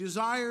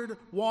 desired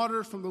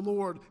water from the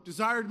Lord,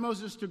 desired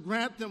Moses to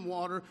grant them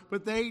water,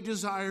 but they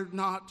desired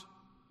not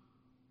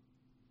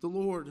the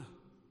Lord.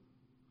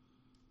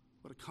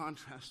 What a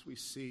contrast we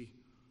see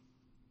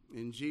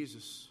in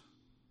Jesus.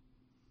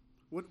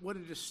 What a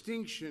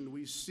distinction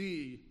we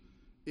see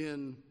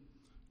in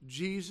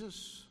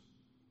Jesus.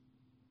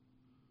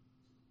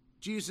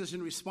 Jesus,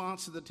 in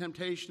response to the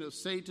temptation of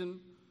Satan,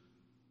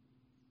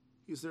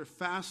 he's there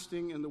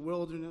fasting in the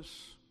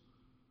wilderness.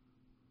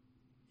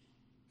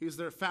 He's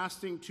there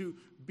fasting to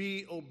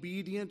be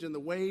obedient in the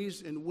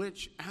ways in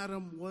which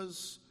Adam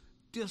was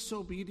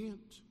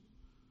disobedient.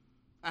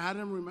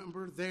 Adam,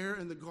 remember, there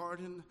in the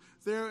garden,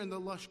 there in the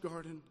lush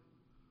garden,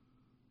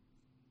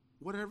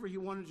 whatever he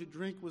wanted to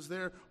drink was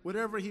there.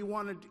 Whatever he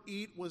wanted to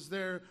eat was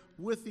there,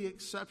 with the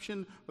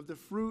exception of the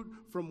fruit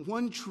from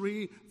one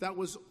tree that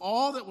was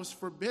all that was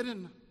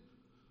forbidden.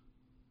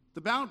 The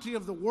bounty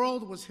of the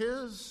world was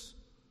his.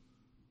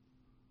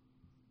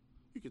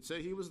 You could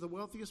say he was the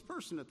wealthiest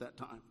person at that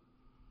time.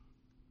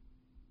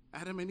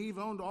 Adam and Eve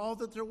owned all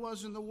that there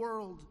was in the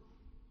world.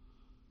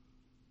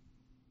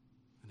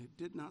 And it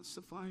did not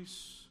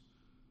suffice.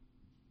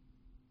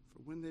 For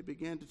when they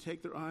began to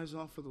take their eyes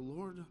off of the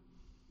Lord,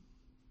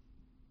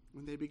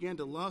 when they began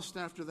to lust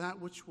after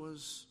that which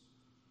was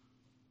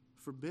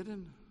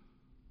forbidden,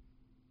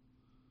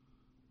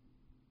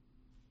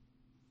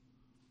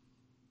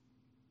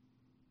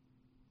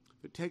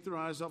 they take their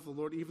eyes off the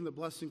Lord, even the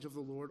blessings of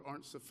the Lord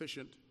aren't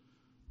sufficient.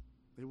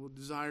 They will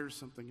desire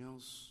something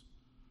else.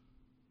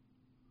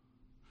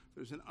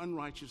 There's an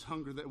unrighteous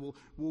hunger that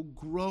will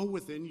grow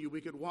within you.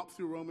 We could walk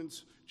through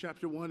Romans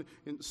chapter 1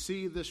 and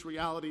see this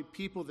reality.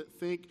 People that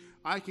think,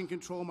 I can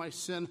control my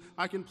sin.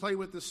 I can play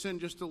with the sin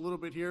just a little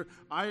bit here.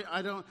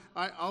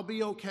 I'll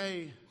be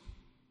okay.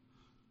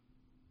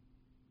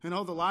 And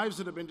all the lives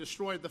that have been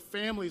destroyed, the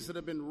families that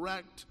have been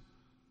wrecked,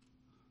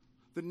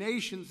 the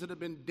nations that have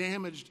been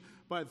damaged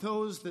by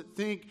those that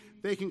think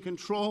they can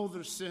control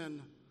their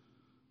sin.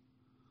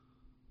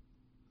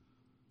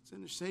 It's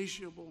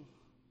insatiable.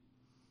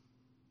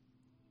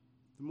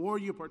 The more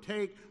you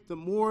partake, the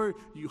more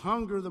you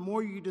hunger, the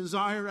more you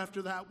desire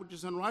after that which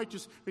is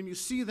unrighteous. And you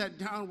see that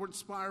downward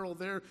spiral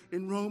there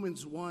in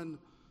Romans 1.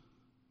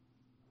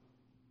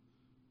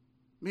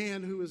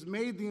 Man who is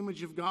made the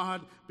image of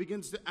God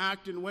begins to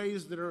act in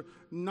ways that are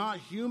not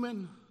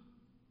human,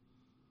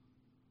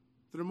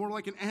 that are more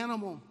like an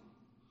animal,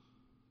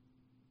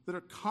 that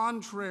are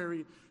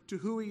contrary to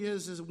who he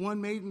is as one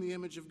made in the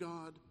image of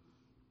God.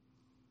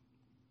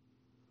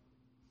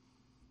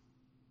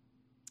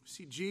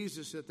 See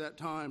Jesus at that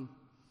time,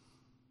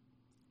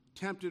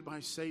 tempted by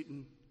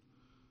Satan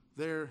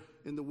there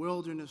in the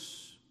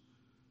wilderness.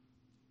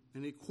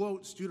 And he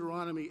quotes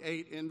Deuteronomy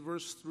 8 in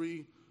verse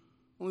 3,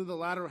 only the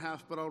latter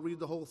half, but I'll read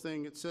the whole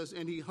thing. It says,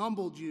 and he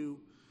humbled you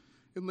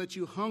and let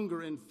you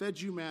hunger and fed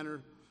you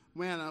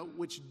manna,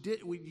 which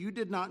you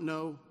did not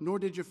know, nor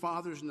did your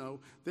fathers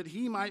know, that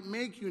he might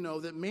make you know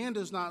that man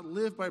does not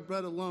live by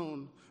bread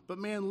alone, but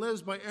man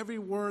lives by every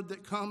word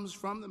that comes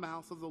from the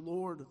mouth of the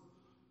Lord.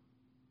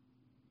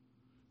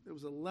 There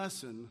was a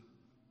lesson.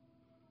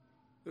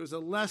 There was a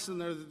lesson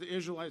there that the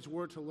Israelites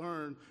were to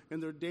learn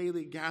in their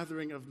daily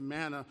gathering of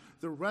manna.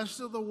 The rest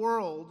of the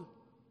world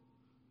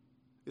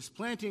is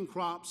planting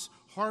crops,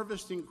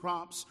 harvesting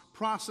crops,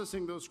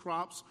 processing those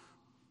crops,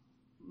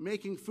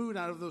 making food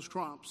out of those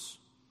crops.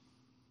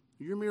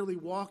 You're merely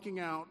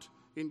walking out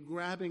and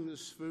grabbing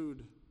this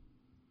food,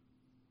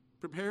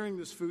 preparing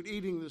this food,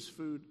 eating this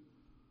food.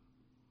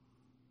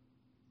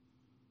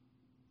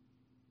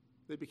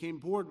 They became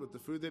bored with the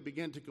food. They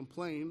began to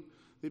complain.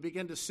 They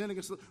began to sin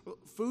against the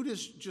food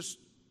is just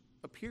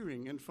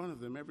appearing in front of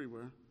them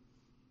everywhere.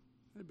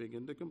 They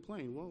begin to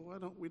complain.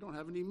 Well, we don't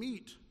have any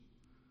meat?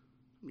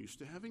 I'm used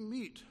to having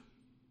meat.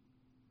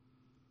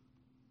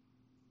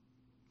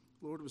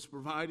 The Lord was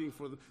providing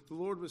for them. The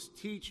Lord was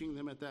teaching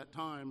them at that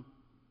time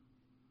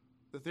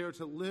that they are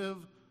to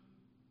live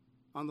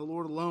on the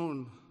Lord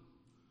alone,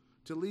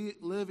 to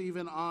live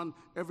even on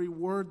every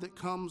word that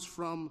comes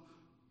from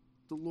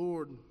the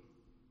Lord.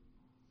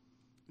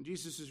 And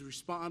Jesus is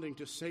responding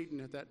to Satan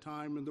at that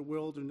time in the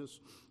wilderness,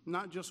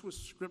 not just with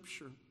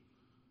Scripture,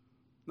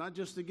 not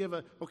just to give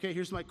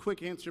here's my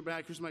quick answer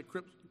back, here's my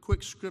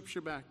quick Scripture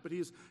back, but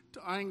he's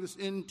tying this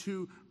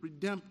into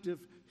redemptive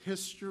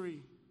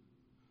history.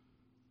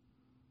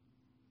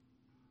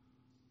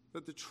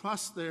 That the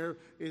trust there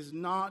is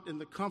not in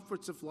the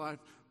comforts of life,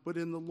 but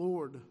in the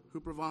Lord who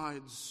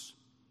provides.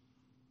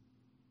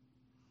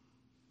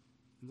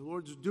 And the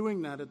Lord's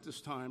doing that at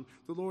this time.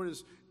 The Lord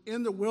is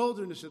in the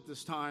wilderness at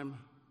this time.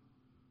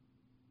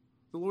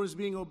 The Lord is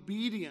being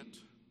obedient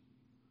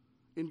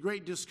in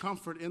great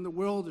discomfort in the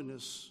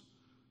wilderness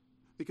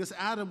because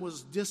Adam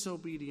was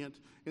disobedient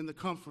in the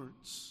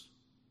comforts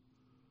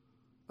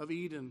of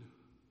Eden.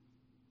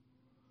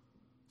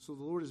 So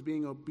the Lord is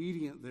being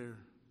obedient there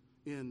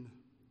in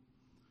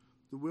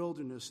the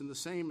wilderness. And the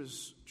same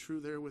is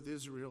true there with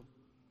Israel,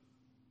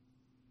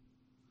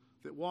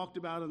 that walked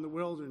about in the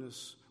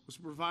wilderness, was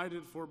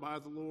provided for by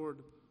the Lord,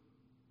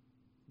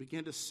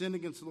 began to sin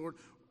against the Lord,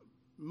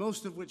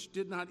 most of which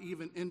did not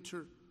even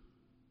enter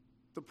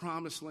the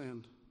promised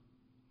land,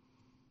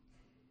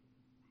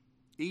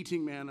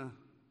 eating manna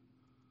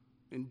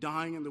and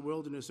dying in the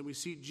wilderness. And we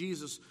see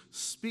Jesus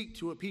speak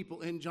to a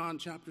people in John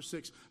chapter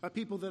 6, a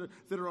people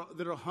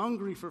that are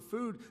hungry for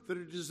food, that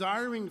are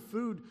desiring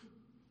food.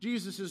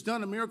 Jesus has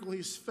done a miracle.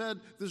 He's fed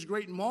this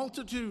great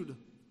multitude.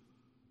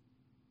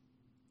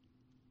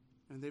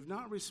 And they've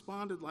not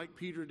responded like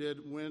Peter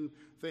did when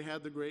they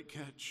had the great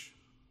catch.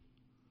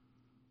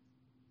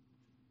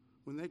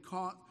 When they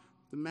caught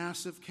the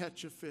massive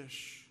catch of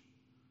fish,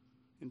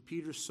 and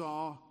Peter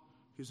saw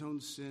his own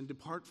sin.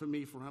 Depart from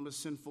me, for I'm a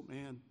sinful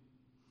man.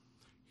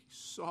 He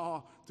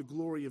saw the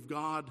glory of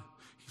God.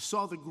 He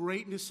saw the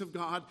greatness of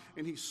God,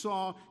 and he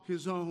saw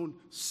his own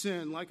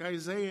sin, like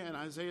Isaiah in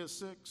Isaiah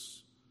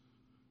 6,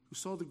 who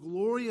saw the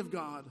glory of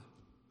God,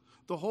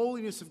 the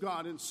holiness of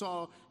God, and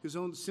saw his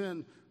own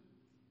sin.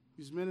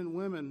 These men and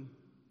women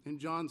in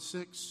John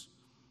 6,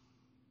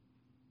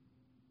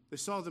 they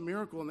saw the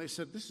miracle, and they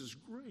said, this is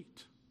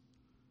great.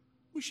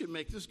 We should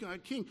make this guy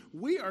king.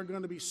 We are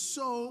going to be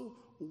so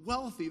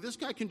wealthy. This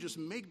guy can just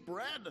make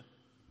bread.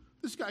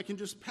 This guy can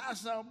just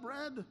pass out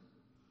bread.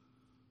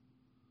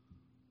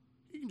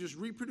 He can just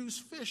reproduce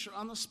fish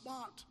on the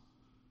spot.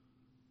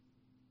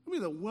 We'll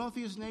be the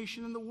wealthiest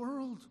nation in the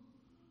world.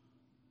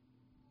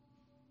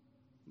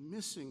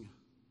 Missing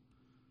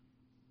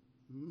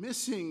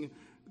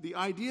the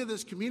idea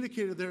that's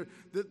communicated there,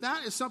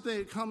 that is something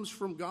that comes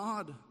from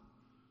God.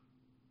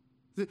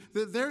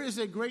 That there is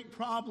a great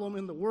problem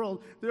in the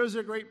world. There is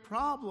a great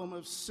problem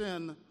of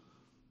sin.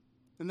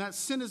 And that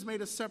sin has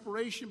made a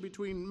separation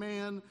between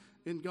man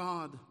and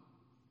God.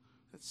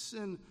 That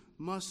sin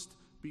must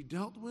be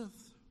dealt with.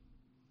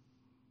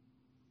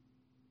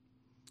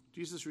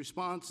 Jesus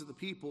responds to the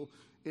people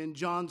in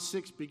John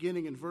 6,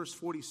 beginning in verse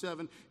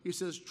 47. He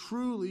says,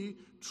 truly,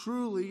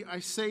 truly, I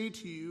say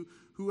to you,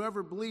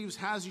 whoever believes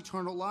has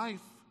eternal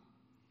life.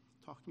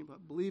 Talking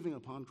about believing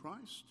upon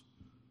Christ,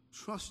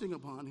 trusting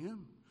upon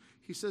him.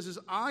 He says,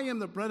 I am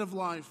the bread of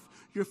life.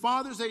 Your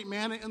fathers ate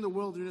manna in the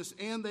wilderness,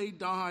 and they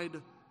died.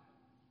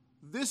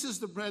 This is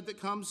the bread that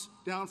comes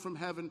down from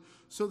heaven,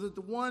 so that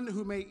the one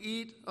who may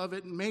eat of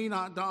it may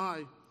not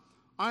die.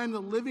 I am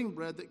the living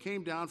bread that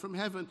came down from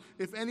heaven.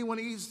 If anyone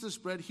eats this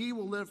bread, he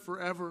will live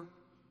forever.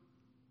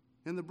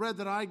 And the bread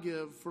that I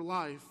give for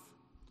life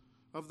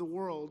of the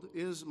world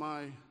is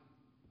my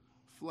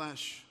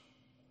flesh.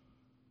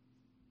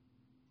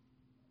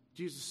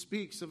 Jesus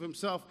speaks of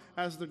himself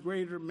as the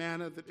greater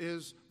manna that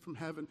is from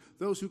heaven.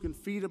 Those who can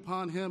feed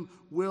upon him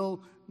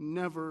will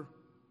never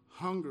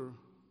hunger.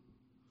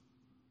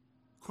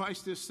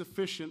 Christ is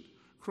sufficient.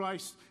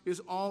 Christ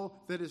is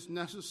all that is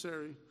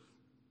necessary.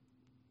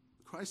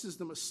 Christ is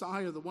the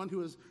Messiah, the one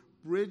who has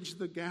bridged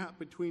the gap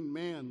between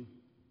man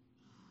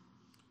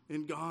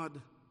and God.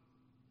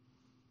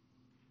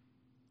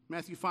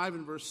 Matthew 5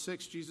 and verse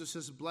 6, Jesus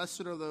says,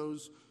 blessed are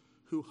those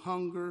who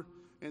hunger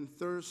and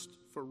thirst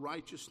for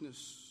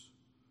righteousness,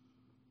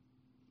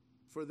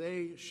 for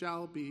they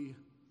shall be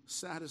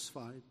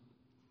satisfied.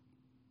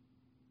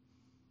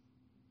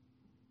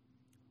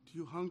 Do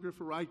you hunger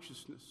for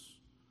righteousness?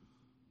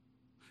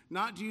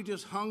 Not do you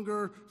just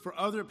hunger for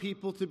other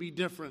people to be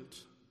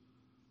different.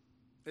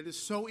 It is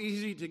so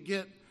easy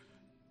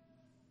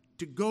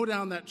to go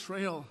down that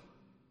trail,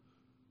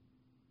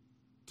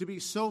 to be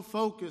so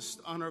focused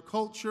on our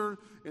culture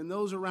and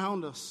those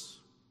around us.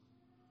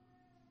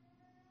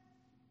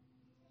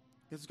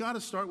 It's got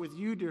to start with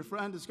you, dear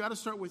friend. It's got to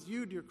start with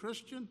you, dear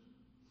Christian.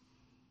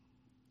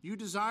 You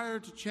desire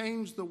to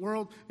change the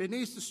world. It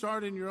needs to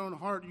start in your own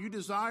heart. You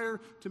desire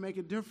to make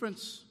a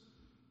difference.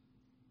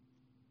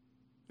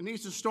 It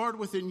needs to start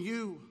within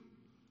you.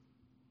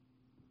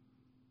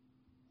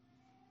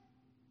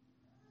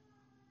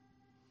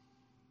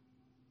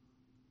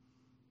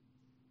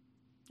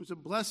 There's a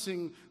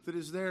blessing that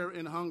is there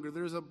in hunger.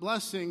 There's a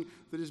blessing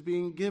that is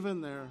being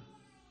given there.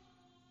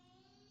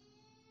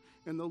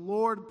 And the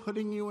Lord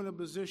putting you in a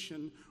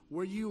position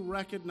where you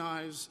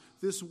recognize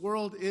this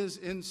world is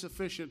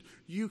insufficient.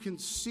 You can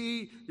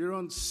see your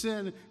own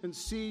sin and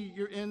see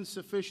your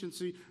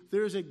insufficiency.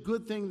 There is a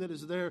good thing that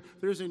is there.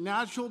 There's a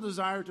natural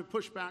desire to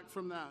push back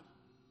from that.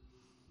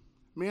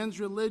 Man's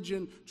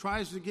religion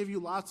tries to give you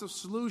lots of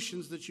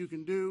solutions that you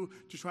can do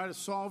to try to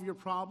solve your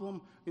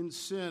problem in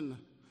sin.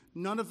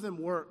 None of them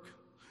work.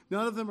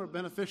 None of them are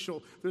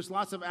beneficial. There's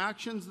lots of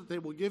actions that they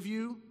will give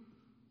you,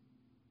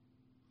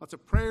 lots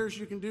of prayers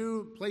you can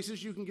do,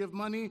 places you can give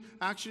money,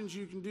 actions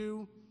you can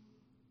do.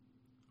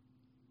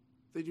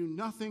 They do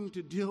nothing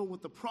to deal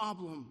with the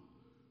problem.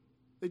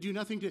 They do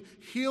nothing to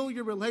heal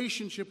your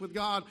relationship with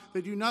God.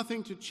 They do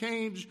nothing to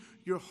change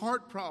your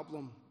heart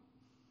problem.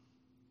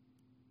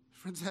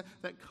 Friends,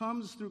 that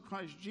comes through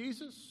Christ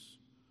Jesus.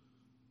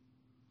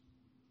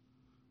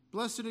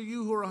 Blessed are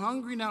you who are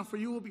hungry now, for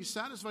you will be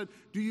satisfied.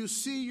 Do you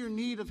see your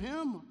need of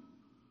him?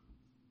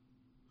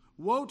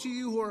 Woe to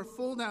you who are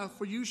full now,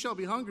 for you shall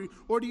be hungry.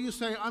 Or do you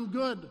say, I'm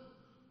good,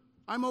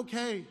 I'm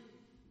okay,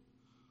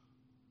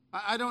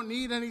 I don't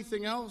need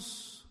anything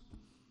else.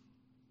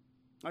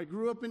 I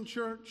grew up in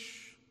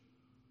church.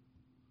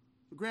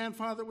 My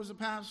grandfather was a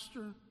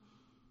pastor.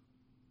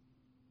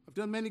 I've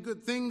done many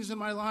good things in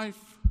my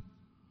life.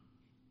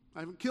 I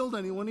haven't killed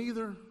anyone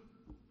either.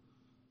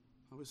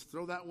 I always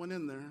throw that one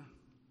in there.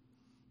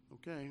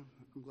 Okay,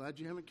 I'm glad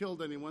you haven't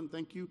killed anyone.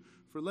 Thank you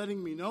for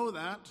letting me know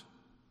that.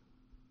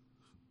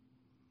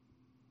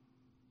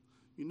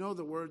 You know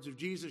the words of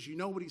Jesus. You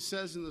know what he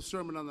says in the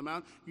Sermon on the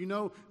Mount. You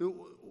know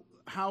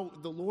how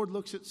the Lord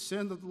looks at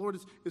sin, that the Lord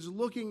is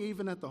looking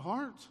even at the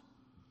heart.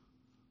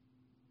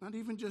 Not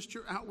even just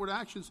your outward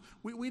actions.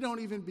 We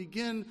don't even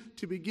begin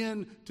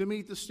to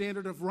meet the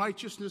standard of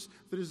righteousness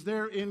that is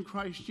there in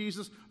Christ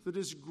Jesus, that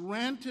is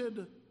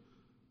granted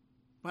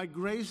by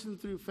grace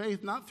and through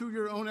faith, not through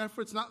your own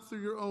efforts, not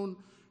through your own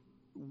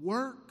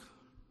work.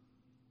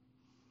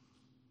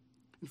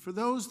 And for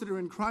those that are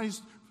in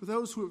Christ, for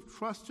those who have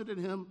trusted in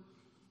him,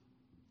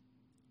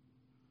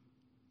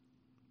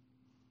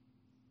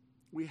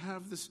 we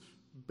have this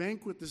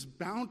banquet, this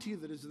bounty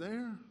that is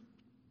there.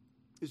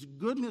 His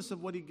goodness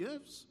of what he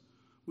gives.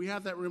 We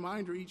have that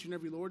reminder each and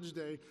every Lord's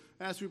Day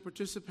as we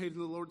participate in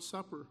the Lord's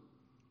Supper.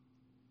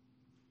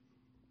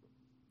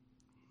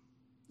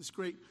 This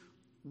great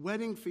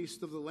wedding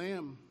feast of the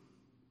Lamb.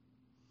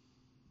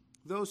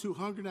 Those who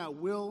hunger now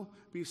will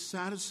be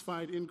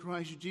satisfied in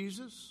Christ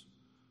Jesus.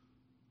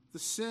 The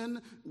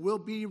sin will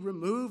be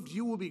removed.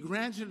 You will be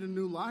granted a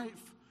new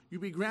life.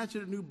 You'll be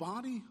granted a new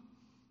body.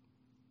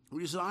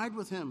 Reside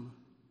with him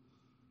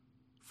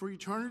for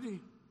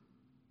eternity.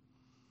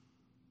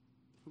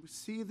 We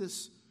see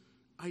this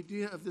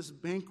idea of this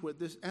banquet,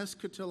 this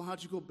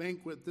eschatological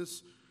banquet,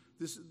 this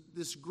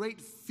great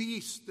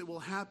feast that will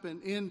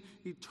happen in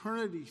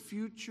eternity,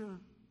 future.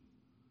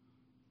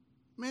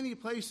 Many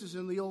places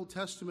in the Old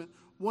Testament.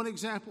 One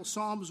example,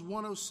 Psalms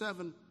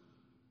 107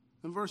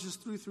 and verses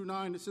 3 through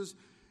 9. It says,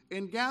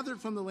 and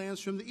gathered from the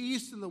lands from the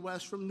east and the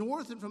west, from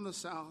north and from the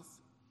south.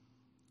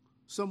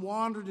 Some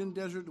wandered in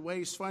desert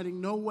wastes,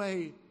 finding no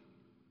way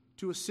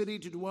to a city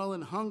to dwell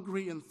in.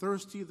 Hungry and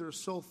thirsty, their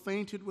soul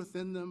fainted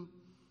within them.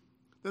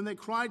 Then they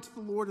cried to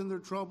the Lord in their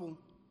trouble,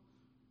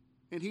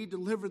 and he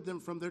delivered them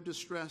from their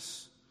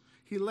distress.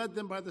 He led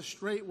them by the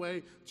straight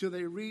way till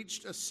they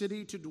reached a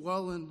city to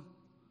dwell in.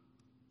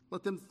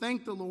 Let them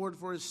thank the Lord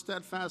for his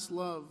steadfast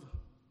love,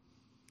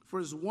 for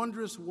his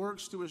wondrous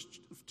works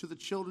to the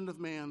children of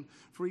man.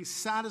 For he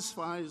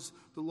satisfies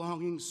the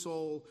longing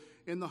soul,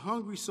 and the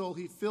hungry soul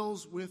he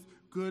fills with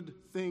good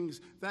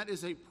things. That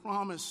is a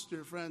promise,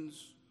 dear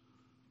friends.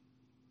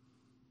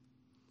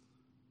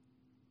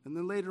 And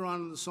then later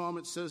on in the psalm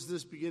it says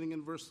this, beginning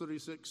in verse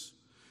 36,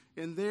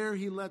 and there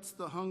he lets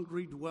the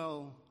hungry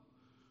dwell,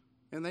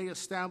 and they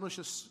establish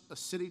a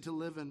city to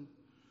live in.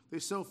 They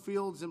sow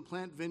fields and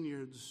plant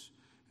vineyards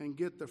and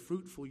get the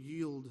fruitful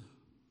yield.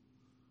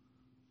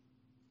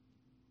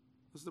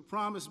 It's the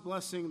promised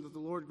blessing that the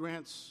Lord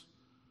grants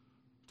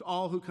to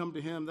all who come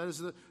to him. That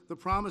is the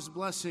promised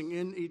blessing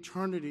in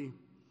eternity.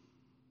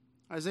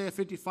 Isaiah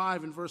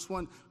 55 and verse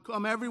 1,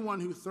 come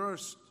everyone who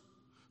thirsts,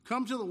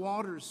 come to the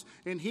waters,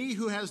 and he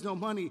who has no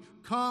money,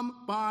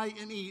 come buy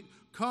and eat.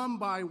 Come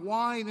buy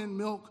wine and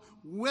milk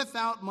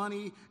without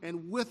money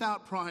and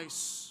without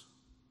price.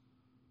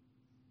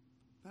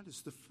 That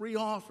is the free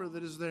offer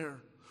that is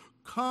there.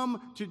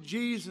 Come to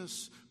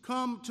Jesus.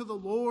 Come to the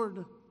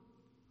Lord.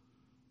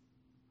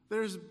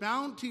 There's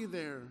bounty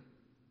there.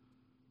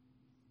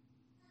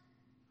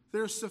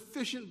 There's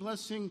sufficient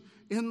blessing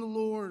in the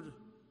Lord.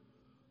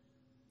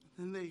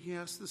 And he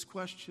asks this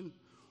question,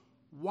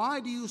 why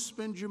do you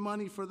spend your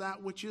money for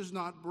that which is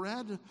not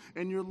bread,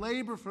 and your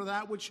labor for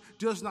that which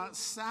does not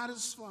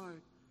satisfy?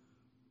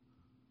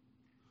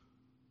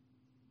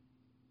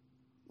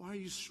 Why are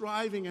you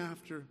striving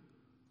after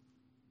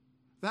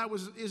that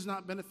which is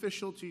not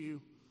beneficial to you,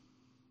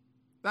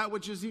 that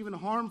which is even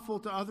harmful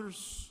to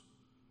others?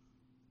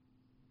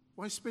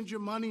 Why spend your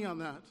money on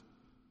that?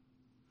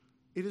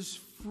 It is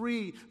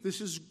free.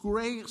 This is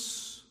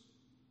grace.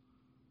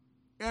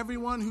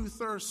 Everyone who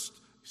thirsts,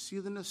 see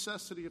the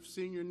necessity of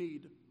seeing your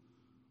need.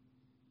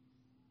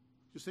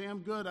 You say, I'm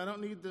good, I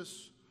don't need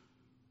this.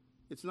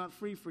 It's not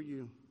free for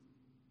you.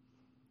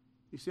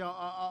 You say,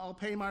 I'll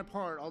pay my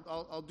part,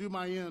 I'll do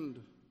my end.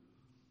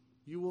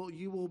 You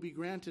will be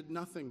granted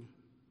nothing.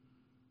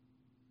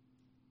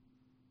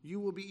 You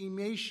will be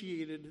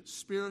emaciated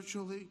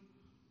spiritually.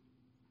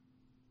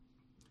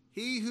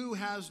 He who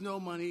has no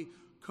money,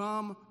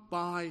 come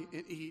buy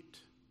and eat.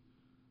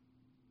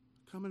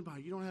 Come and buy.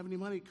 You don't have any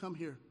money? Come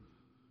here.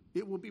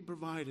 It will be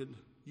provided.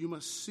 You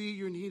must see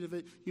your need of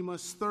it. You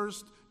must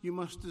thirst. You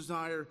must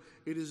desire.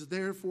 It is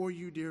there for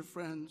you, dear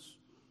friends.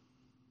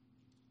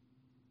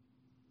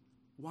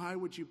 Why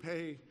would you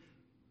pay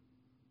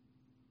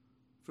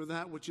for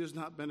that which is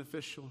not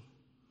beneficial?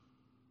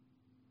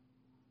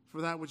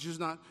 For that which is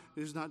not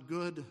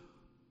good?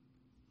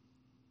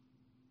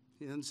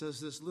 He then says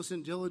this,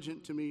 listen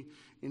diligent to me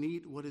and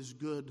eat what is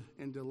good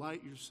and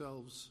delight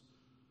yourselves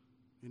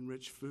in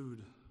rich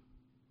food.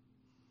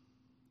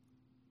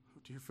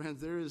 Oh, dear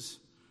friends, there is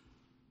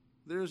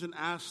an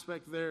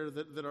aspect there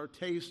that our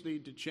tastes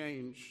need to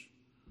change.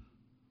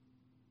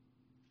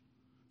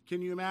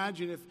 Can you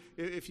imagine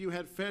if you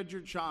had fed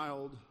your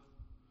child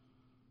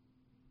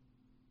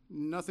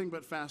nothing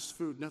but fast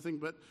food, nothing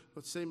but,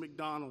 let's say,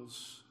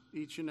 McDonald's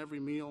each and every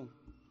meal,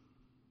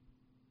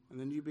 and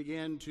then you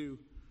began to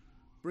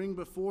bring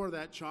before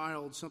that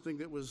child something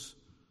that was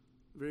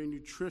very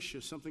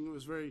nutritious, something that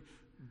was very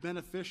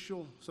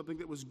beneficial, something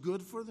that was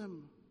good for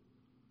them?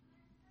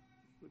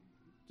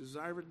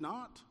 Desire it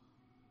not.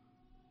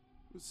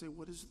 Would say,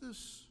 what is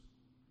this?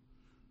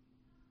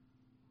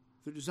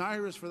 The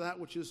desire is for that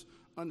which is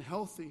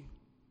unhealthy.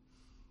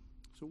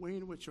 It's a way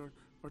in which our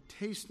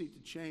tastes need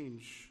to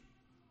change.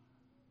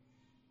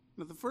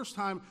 Now, the first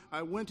time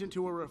I went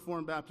into a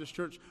Reformed Baptist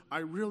church, I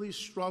really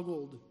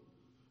struggled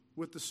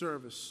with the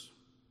service.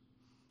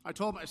 I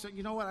told him, I said,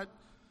 you know what?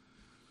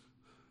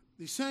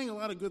 He's saying a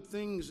lot of good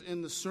things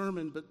in the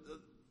sermon, but,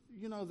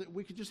 that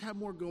we could just have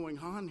more going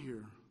on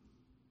here.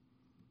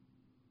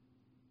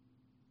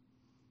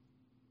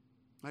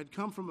 I'd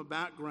come from a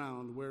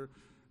background where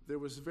there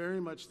was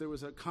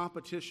a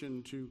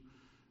competition to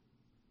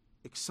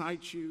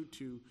excite you,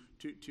 to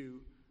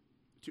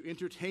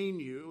entertain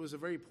you. It was a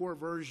very poor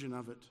version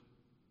of it.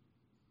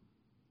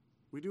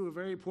 We do a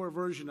very poor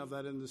version of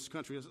that in this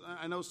country.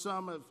 I know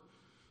some have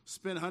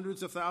spent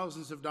hundreds of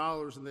thousands of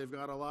dollars and they've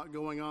got a lot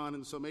going on,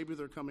 and so maybe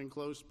they're coming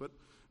close, but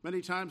many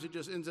times it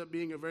just ends up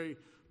being a very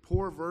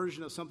poor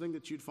version of something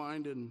that you'd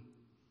find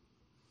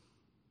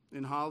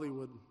in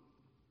Hollywood.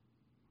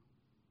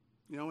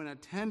 In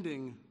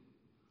attending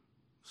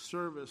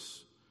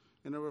service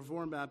in a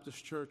Reformed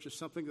Baptist church is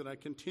something that I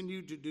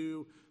continued to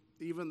do,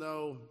 even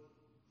though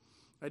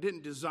I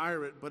didn't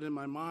desire it, but in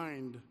my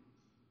mind,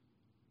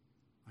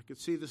 I could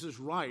see this is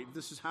right.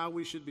 This is how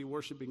we should be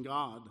worshiping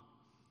God.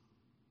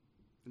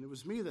 And it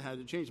was me that had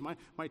to change.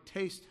 My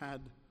taste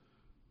had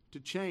to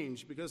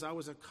change because I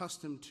was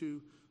accustomed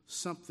to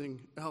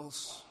something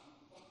else.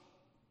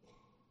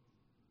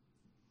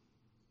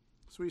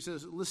 So he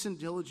says, listen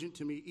diligent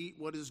to me, eat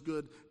what is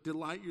good,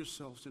 delight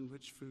yourselves in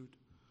rich food.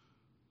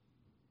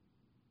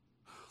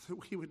 That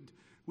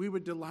we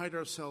would delight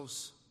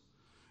ourselves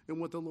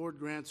in what the Lord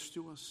grants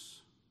to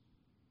us.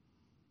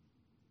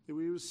 That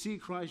we would see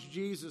Christ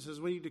Jesus as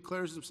when he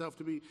declares himself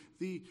to be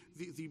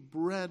the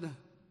bread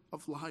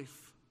of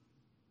life.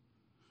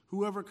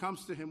 Whoever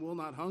comes to him will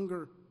not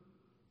hunger.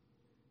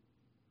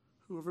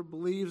 Whoever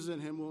believes in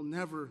him will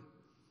never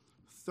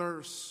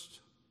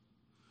thirst.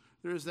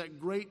 There is that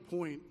great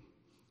point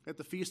at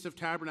the Feast of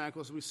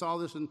Tabernacles. We saw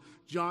this in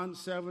John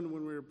 7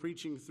 when we were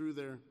preaching through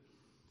there.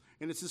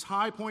 And it's this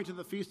high point of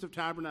the Feast of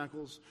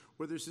Tabernacles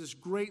where there's this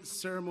great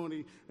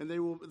ceremony, and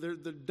they're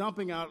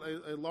dumping out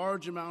a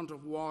large amount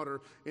of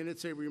water, and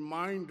it's a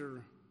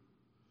reminder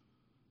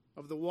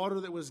of the water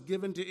that was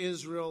given to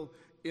Israel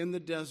in the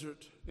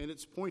desert, and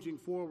it's pointing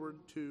forward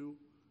to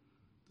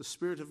the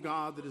Spirit of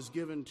God that is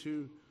given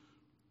to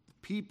the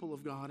people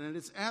of God. And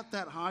it's at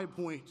that high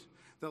point,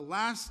 the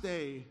last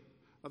day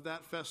of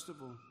that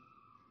festival,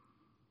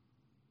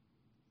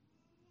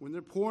 when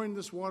they're pouring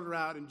this water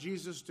out, and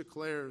Jesus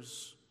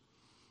declares,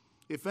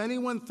 if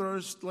anyone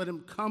thirsts, let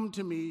him come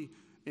to me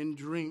and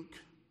drink.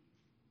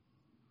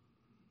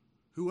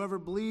 Whoever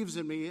believes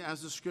in me,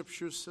 as the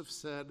scriptures have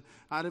said,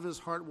 out of his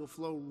heart will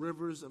flow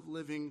rivers of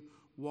living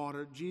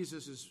water.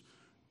 Jesus is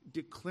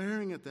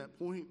declaring at that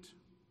point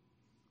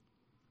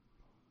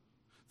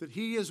that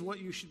he is what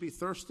you should be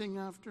thirsting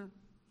after.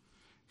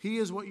 He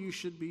is what you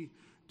should be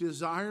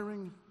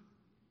desiring.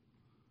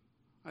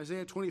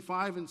 Isaiah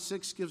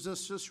 25:6 gives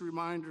us this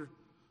reminder.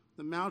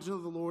 The mountain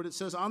of the Lord, it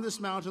says, on this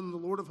mountain the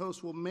Lord of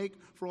hosts will make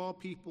for all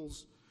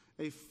peoples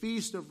a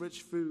feast of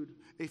rich food,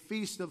 a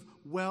feast of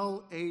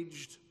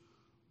well-aged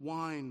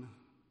wine.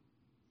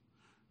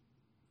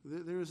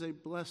 There is a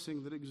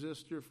blessing that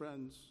exists, dear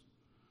friends,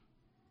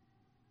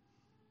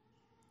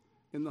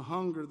 in the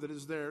hunger that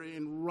is there,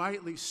 in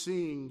rightly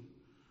seeing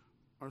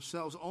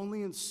ourselves,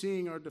 only in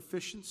seeing our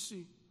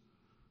deficiency.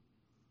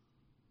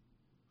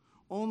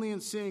 Only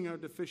in seeing our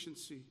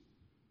deficiency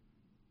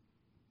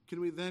can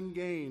we then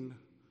gain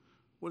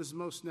what is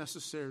most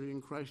necessary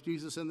in Christ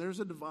Jesus. And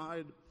there's a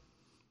divide.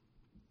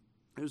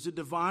 There's a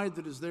divide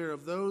that is there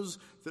of those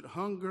that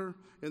hunger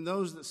and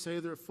those that say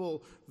they're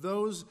full,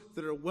 those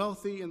that are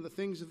wealthy in the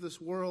things of this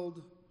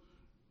world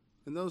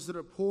and those that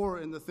are poor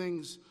in the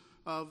things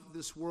of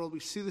this world. We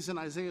see this in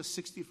Isaiah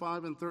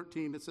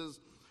 65:13. It says,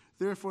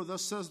 Therefore,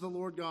 thus says the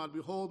Lord God,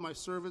 behold, my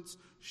servants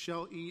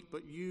shall eat,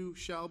 but you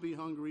shall be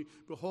hungry.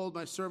 Behold,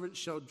 my servants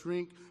shall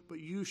drink, but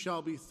you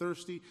shall be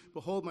thirsty.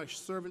 Behold, my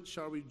servants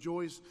shall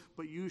rejoice,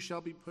 but you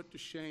shall be put to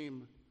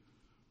shame.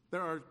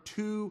 There are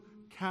two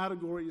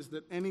categories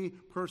that any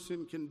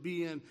person can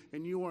be in,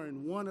 and you are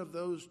in one of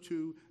those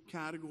two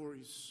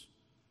categories.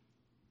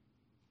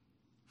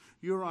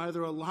 You're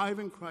either alive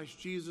in Christ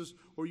Jesus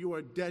or you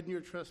are dead in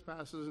your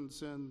trespasses and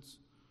sins.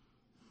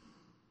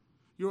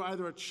 You're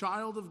either a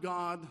child of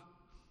God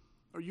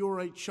or you're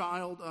a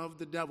child of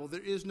the devil.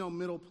 There is no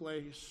middle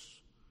place.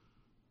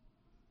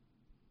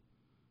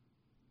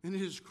 And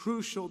it is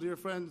crucial, dear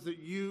friends, that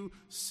you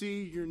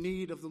see your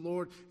need of the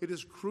Lord. It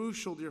is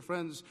crucial, dear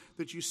friends,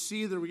 that you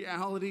see the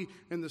reality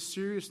and the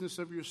seriousness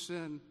of your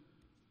sin.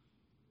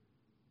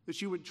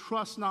 That you would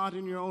trust not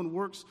in your own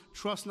works,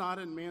 trust not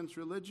in man's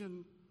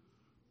religion,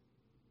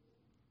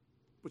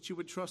 but you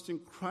would trust in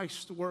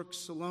Christ's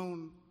works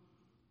alone.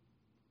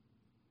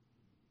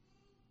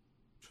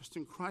 Trust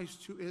in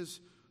Christ who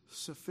is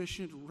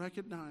sufficient.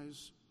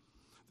 Recognize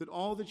that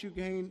all that you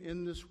gain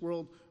in this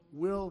world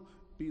will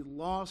be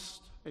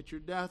lost at your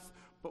death,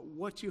 but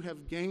what you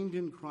have gained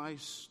in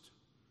Christ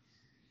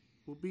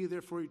will be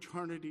there for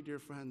eternity, dear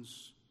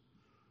friends.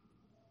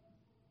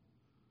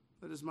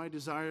 That is my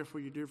desire for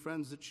you, dear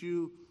friends, that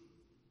you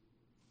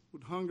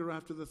would hunger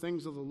after the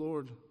things of the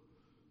Lord.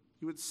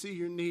 You would see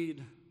your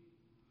need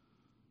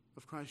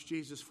of Christ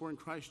Jesus, for in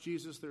Christ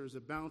Jesus there is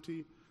a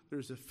bounty, there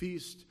is a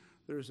feast,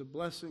 there is a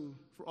blessing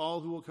for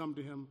all who will come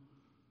to him.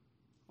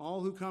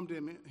 All who come to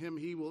him,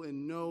 he will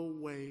in no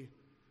way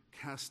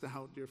cast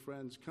out, dear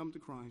friends. Come to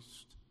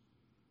Christ.